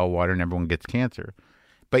destroys the well water and everyone gets cancer.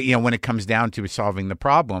 But when it comes down to solving the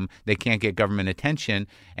problem, they can't get government attention,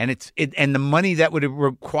 and and the money that would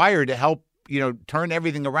require to help turn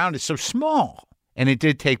everything around is so small. And it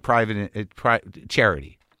did take private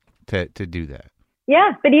charity to do that.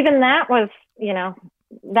 Yeah, but even that was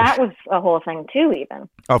that was a whole thing too. Even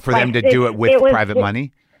for them to do it with private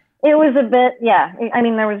money. It was a bit, yeah. I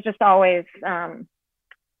mean, there was just always,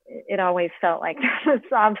 it always felt like there was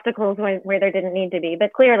obstacles where there didn't need to be.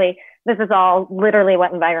 But clearly, this is all literally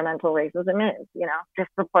what environmental racism is,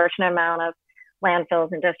 disproportionate amount of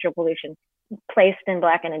landfills, industrial pollution placed in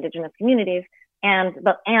Black and Indigenous communities, and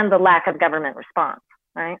the lack of government response.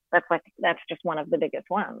 Right. That's just one of the biggest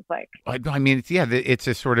ones. Like, I mean, it's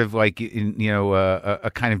a sort of like,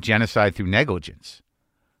 a kind of genocide through negligence.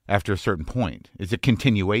 After a certain point, it's a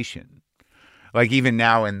continuation. Like even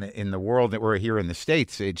now in the world that we're here in the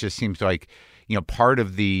States, it just seems like, part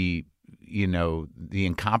of the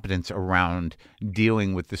incompetence around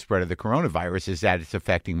dealing with the spread of the coronavirus is that it's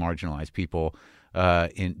affecting marginalized people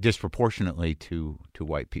disproportionately to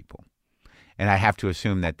white people. And I have to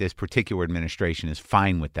assume that this particular administration is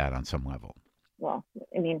fine with that on some level. Well,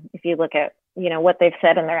 I mean, if you look at, what they've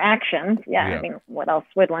said in their actions, I mean, what else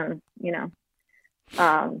would one,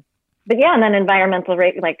 but yeah, and then environmental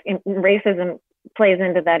racism plays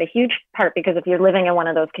into that a huge part, because if you're living in one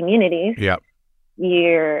of those communities,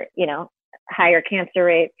 you're, higher cancer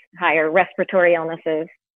rates, higher respiratory illnesses.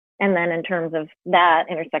 And then in terms of that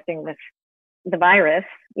intersecting with the virus,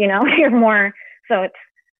 you're more, so it's,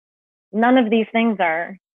 none of these things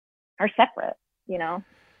are separate,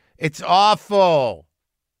 It's awful.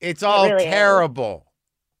 It's all really terrible.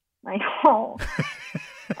 Is.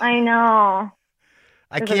 I know.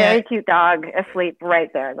 There's a very cute dog asleep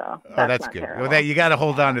right there, though. That's good. Terrible. Well, you got to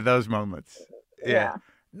hold on to those moments. Yeah.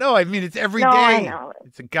 No, I mean, it's every day. I know.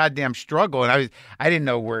 It's a goddamn struggle, and I didn't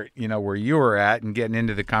know where you were at and getting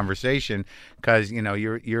into the conversation, because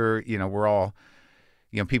you're we're all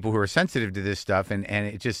people who are sensitive to this stuff, and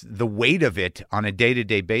it just, the weight of it on a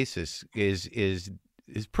day-to-day basis is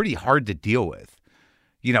pretty hard to deal with.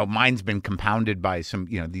 Mine's been compounded by some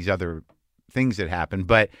these other things that happen,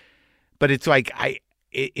 but it's like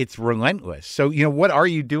it's relentless. So, what are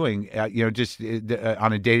you doing, just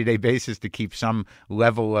on a day-to-day basis to keep some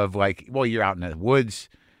level of you're out in the woods,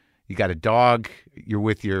 you got a dog, you're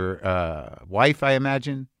with your wife, I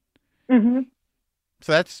imagine. Mm-hmm.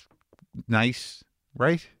 So that's nice,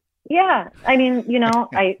 right? Yeah. I mean,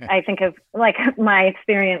 I think of my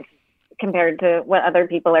experience compared to what other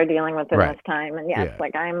people are dealing with in this time. And yes,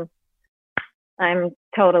 I'm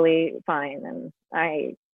totally fine.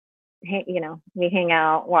 And we hang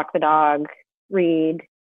out, walk the dog, read,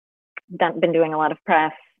 been doing a lot of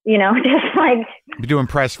press, just like. You're doing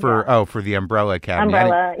press for the Umbrella Academy.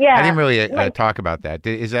 I didn't really talk about that.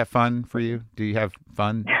 Is that fun for you? Do you have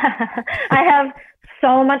fun? I have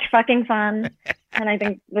so much fucking fun. And I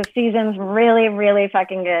think the season's really, really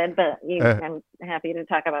fucking good. But I'm happy to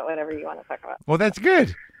talk about whatever you want to talk about. Well, that's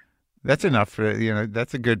good. That's enough for,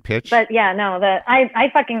 that's a good pitch. But yeah, no,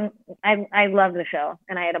 I love the show,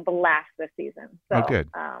 and I had a blast this season. So, good.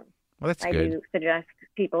 Well, that's good. I do suggest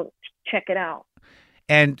people check it out.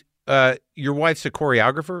 And your wife's a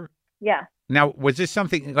choreographer? Yeah. Now, was this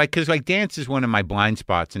something because dance is one of my blind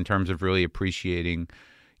spots in terms of really appreciating,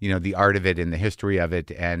 the art of it and the history of it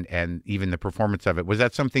and even the performance of it. Was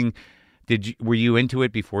that something, were you into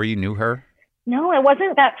it before you knew her? No, it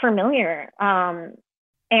wasn't that familiar.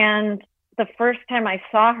 And the first time I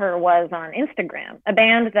saw her was on Instagram, a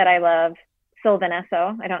band that I love, Sylvan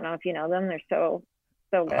Esso. I don't know if you know them. They're so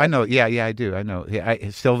good. I know. Yeah, I do. I know.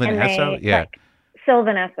 Sylvan Esso? Yeah.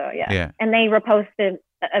 Sylvan Esso, yeah. And they reposted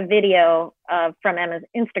a video from Emma's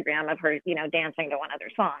Instagram of her, dancing to one of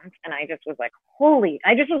their songs. And I just was like,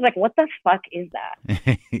 what the fuck is that?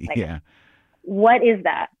 Yeah. What is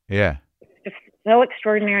that? Yeah. It's just so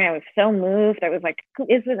extraordinary. I was so moved. I was like, who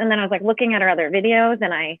is this? And then I was like looking at her other videos,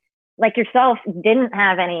 and I, like yourself, didn't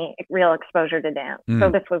have any real exposure to dance.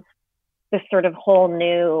 So this was this sort of whole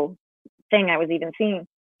new thing I was even seeing.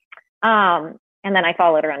 And then I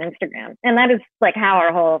followed her on Instagram, and that is like how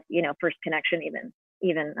our whole, first connection even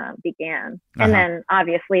began. And then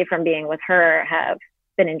obviously from being with her, have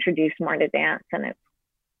been introduced more to dance, and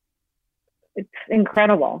it's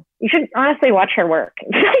incredible. You should honestly watch her work.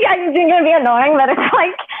 I'm going to be annoying, but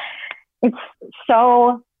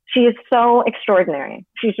she is so extraordinary.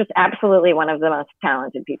 She's just absolutely one of the most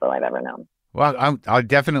talented people I've ever known. Well, I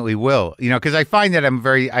definitely will, because I find that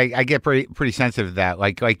I get pretty sensitive to that.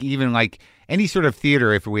 Like even like any sort of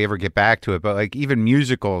theater, if we ever get back to it, but like even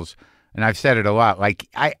musicals, and I've said it a lot, like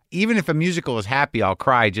even if a musical is happy, I'll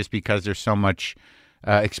cry just because there's so much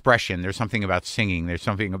expression. There's something about singing. There's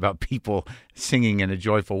something about people singing in a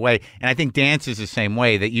joyful way. And I think dance is the same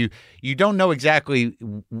way, that you don't know exactly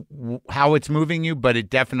how it's moving you, but it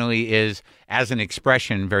definitely is, as an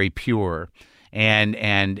expression, very pure. And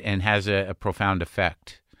has a profound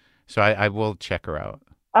effect. So I will check her out.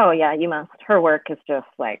 Oh yeah, you must. Her work is just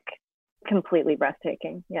like completely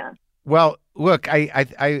breathtaking. Yeah. Well, look, I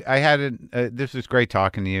had this was great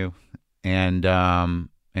talking to you, and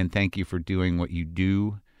thank you for doing what you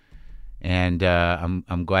do. And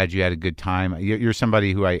I'm glad you had a good time. You're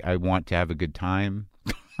somebody who I want to have a good time.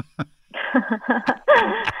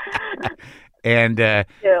 And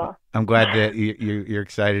I'm glad that you're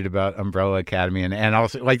excited about Umbrella Academy, and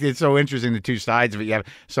also like it's so interesting, the two sides of it. You have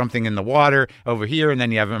something in the water over here, and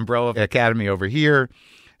then you have Umbrella Academy over here.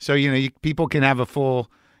 So people can have a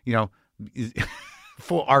full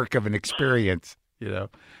full arc of an experience. But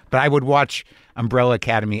I would watch Umbrella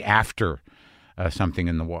Academy after Something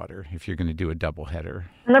in the Water if you're going to do a double header.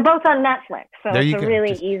 And they're both on Netflix, so it's a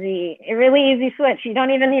really easy switch. You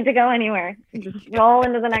don't even need to go anywhere. You just roll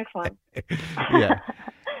into the next one. Yeah.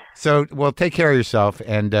 So, well, take care of yourself,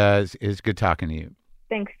 and it's good talking to you.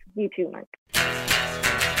 Thanks. You too, Mark.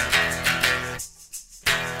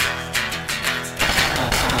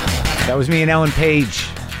 That was me and Ellen Page.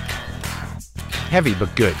 Heavy,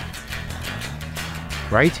 but good.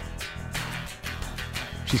 Right?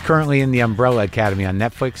 She's currently in the Umbrella Academy on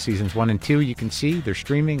Netflix, seasons 1 and 2. You can see they're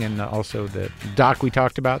streaming, and also the doc we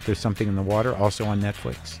talked about, There's Something in the Water, also on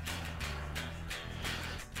Netflix.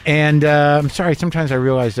 And I'm sorry, sometimes I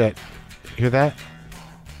realize that, hear that?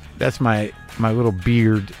 That's my little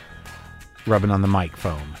beard rubbing on the mic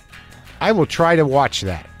foam. I will try to watch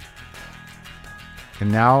that.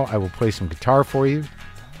 And now I will play some guitar for you.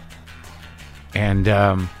 And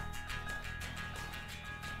I'm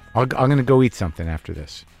going to go eat something after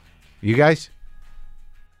this. You guys?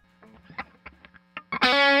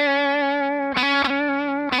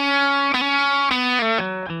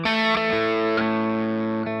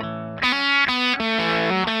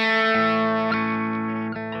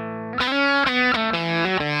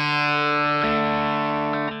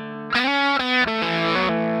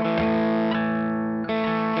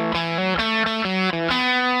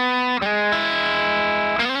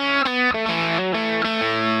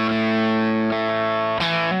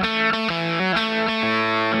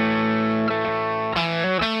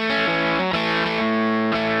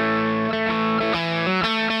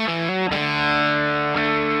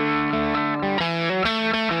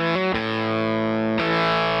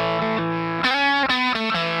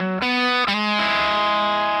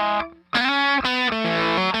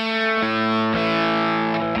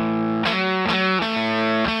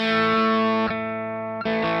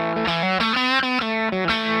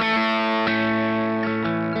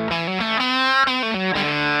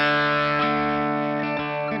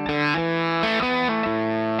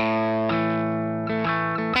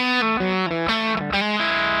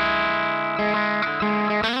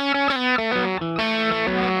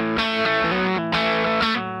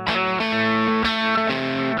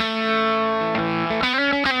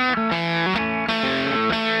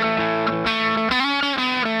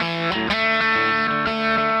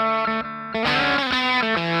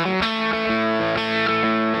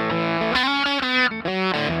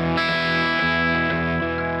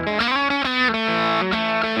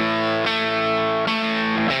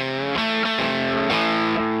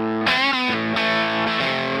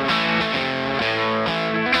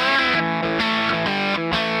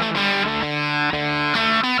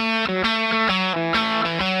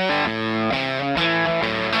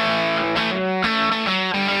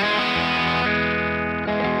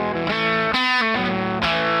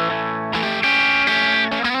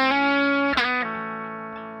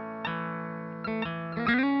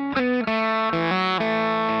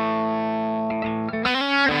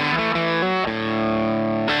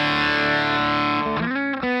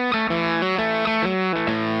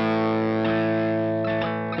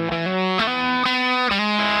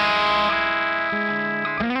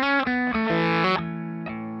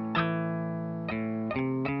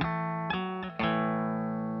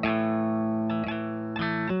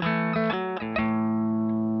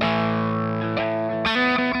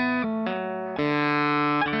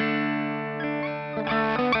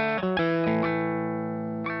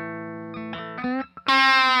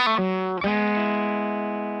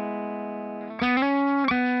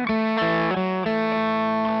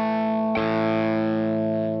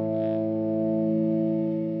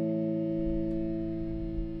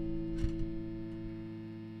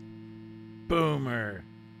 Boomer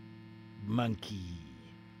Monkey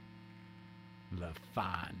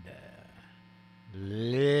LaFonda.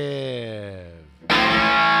 Live.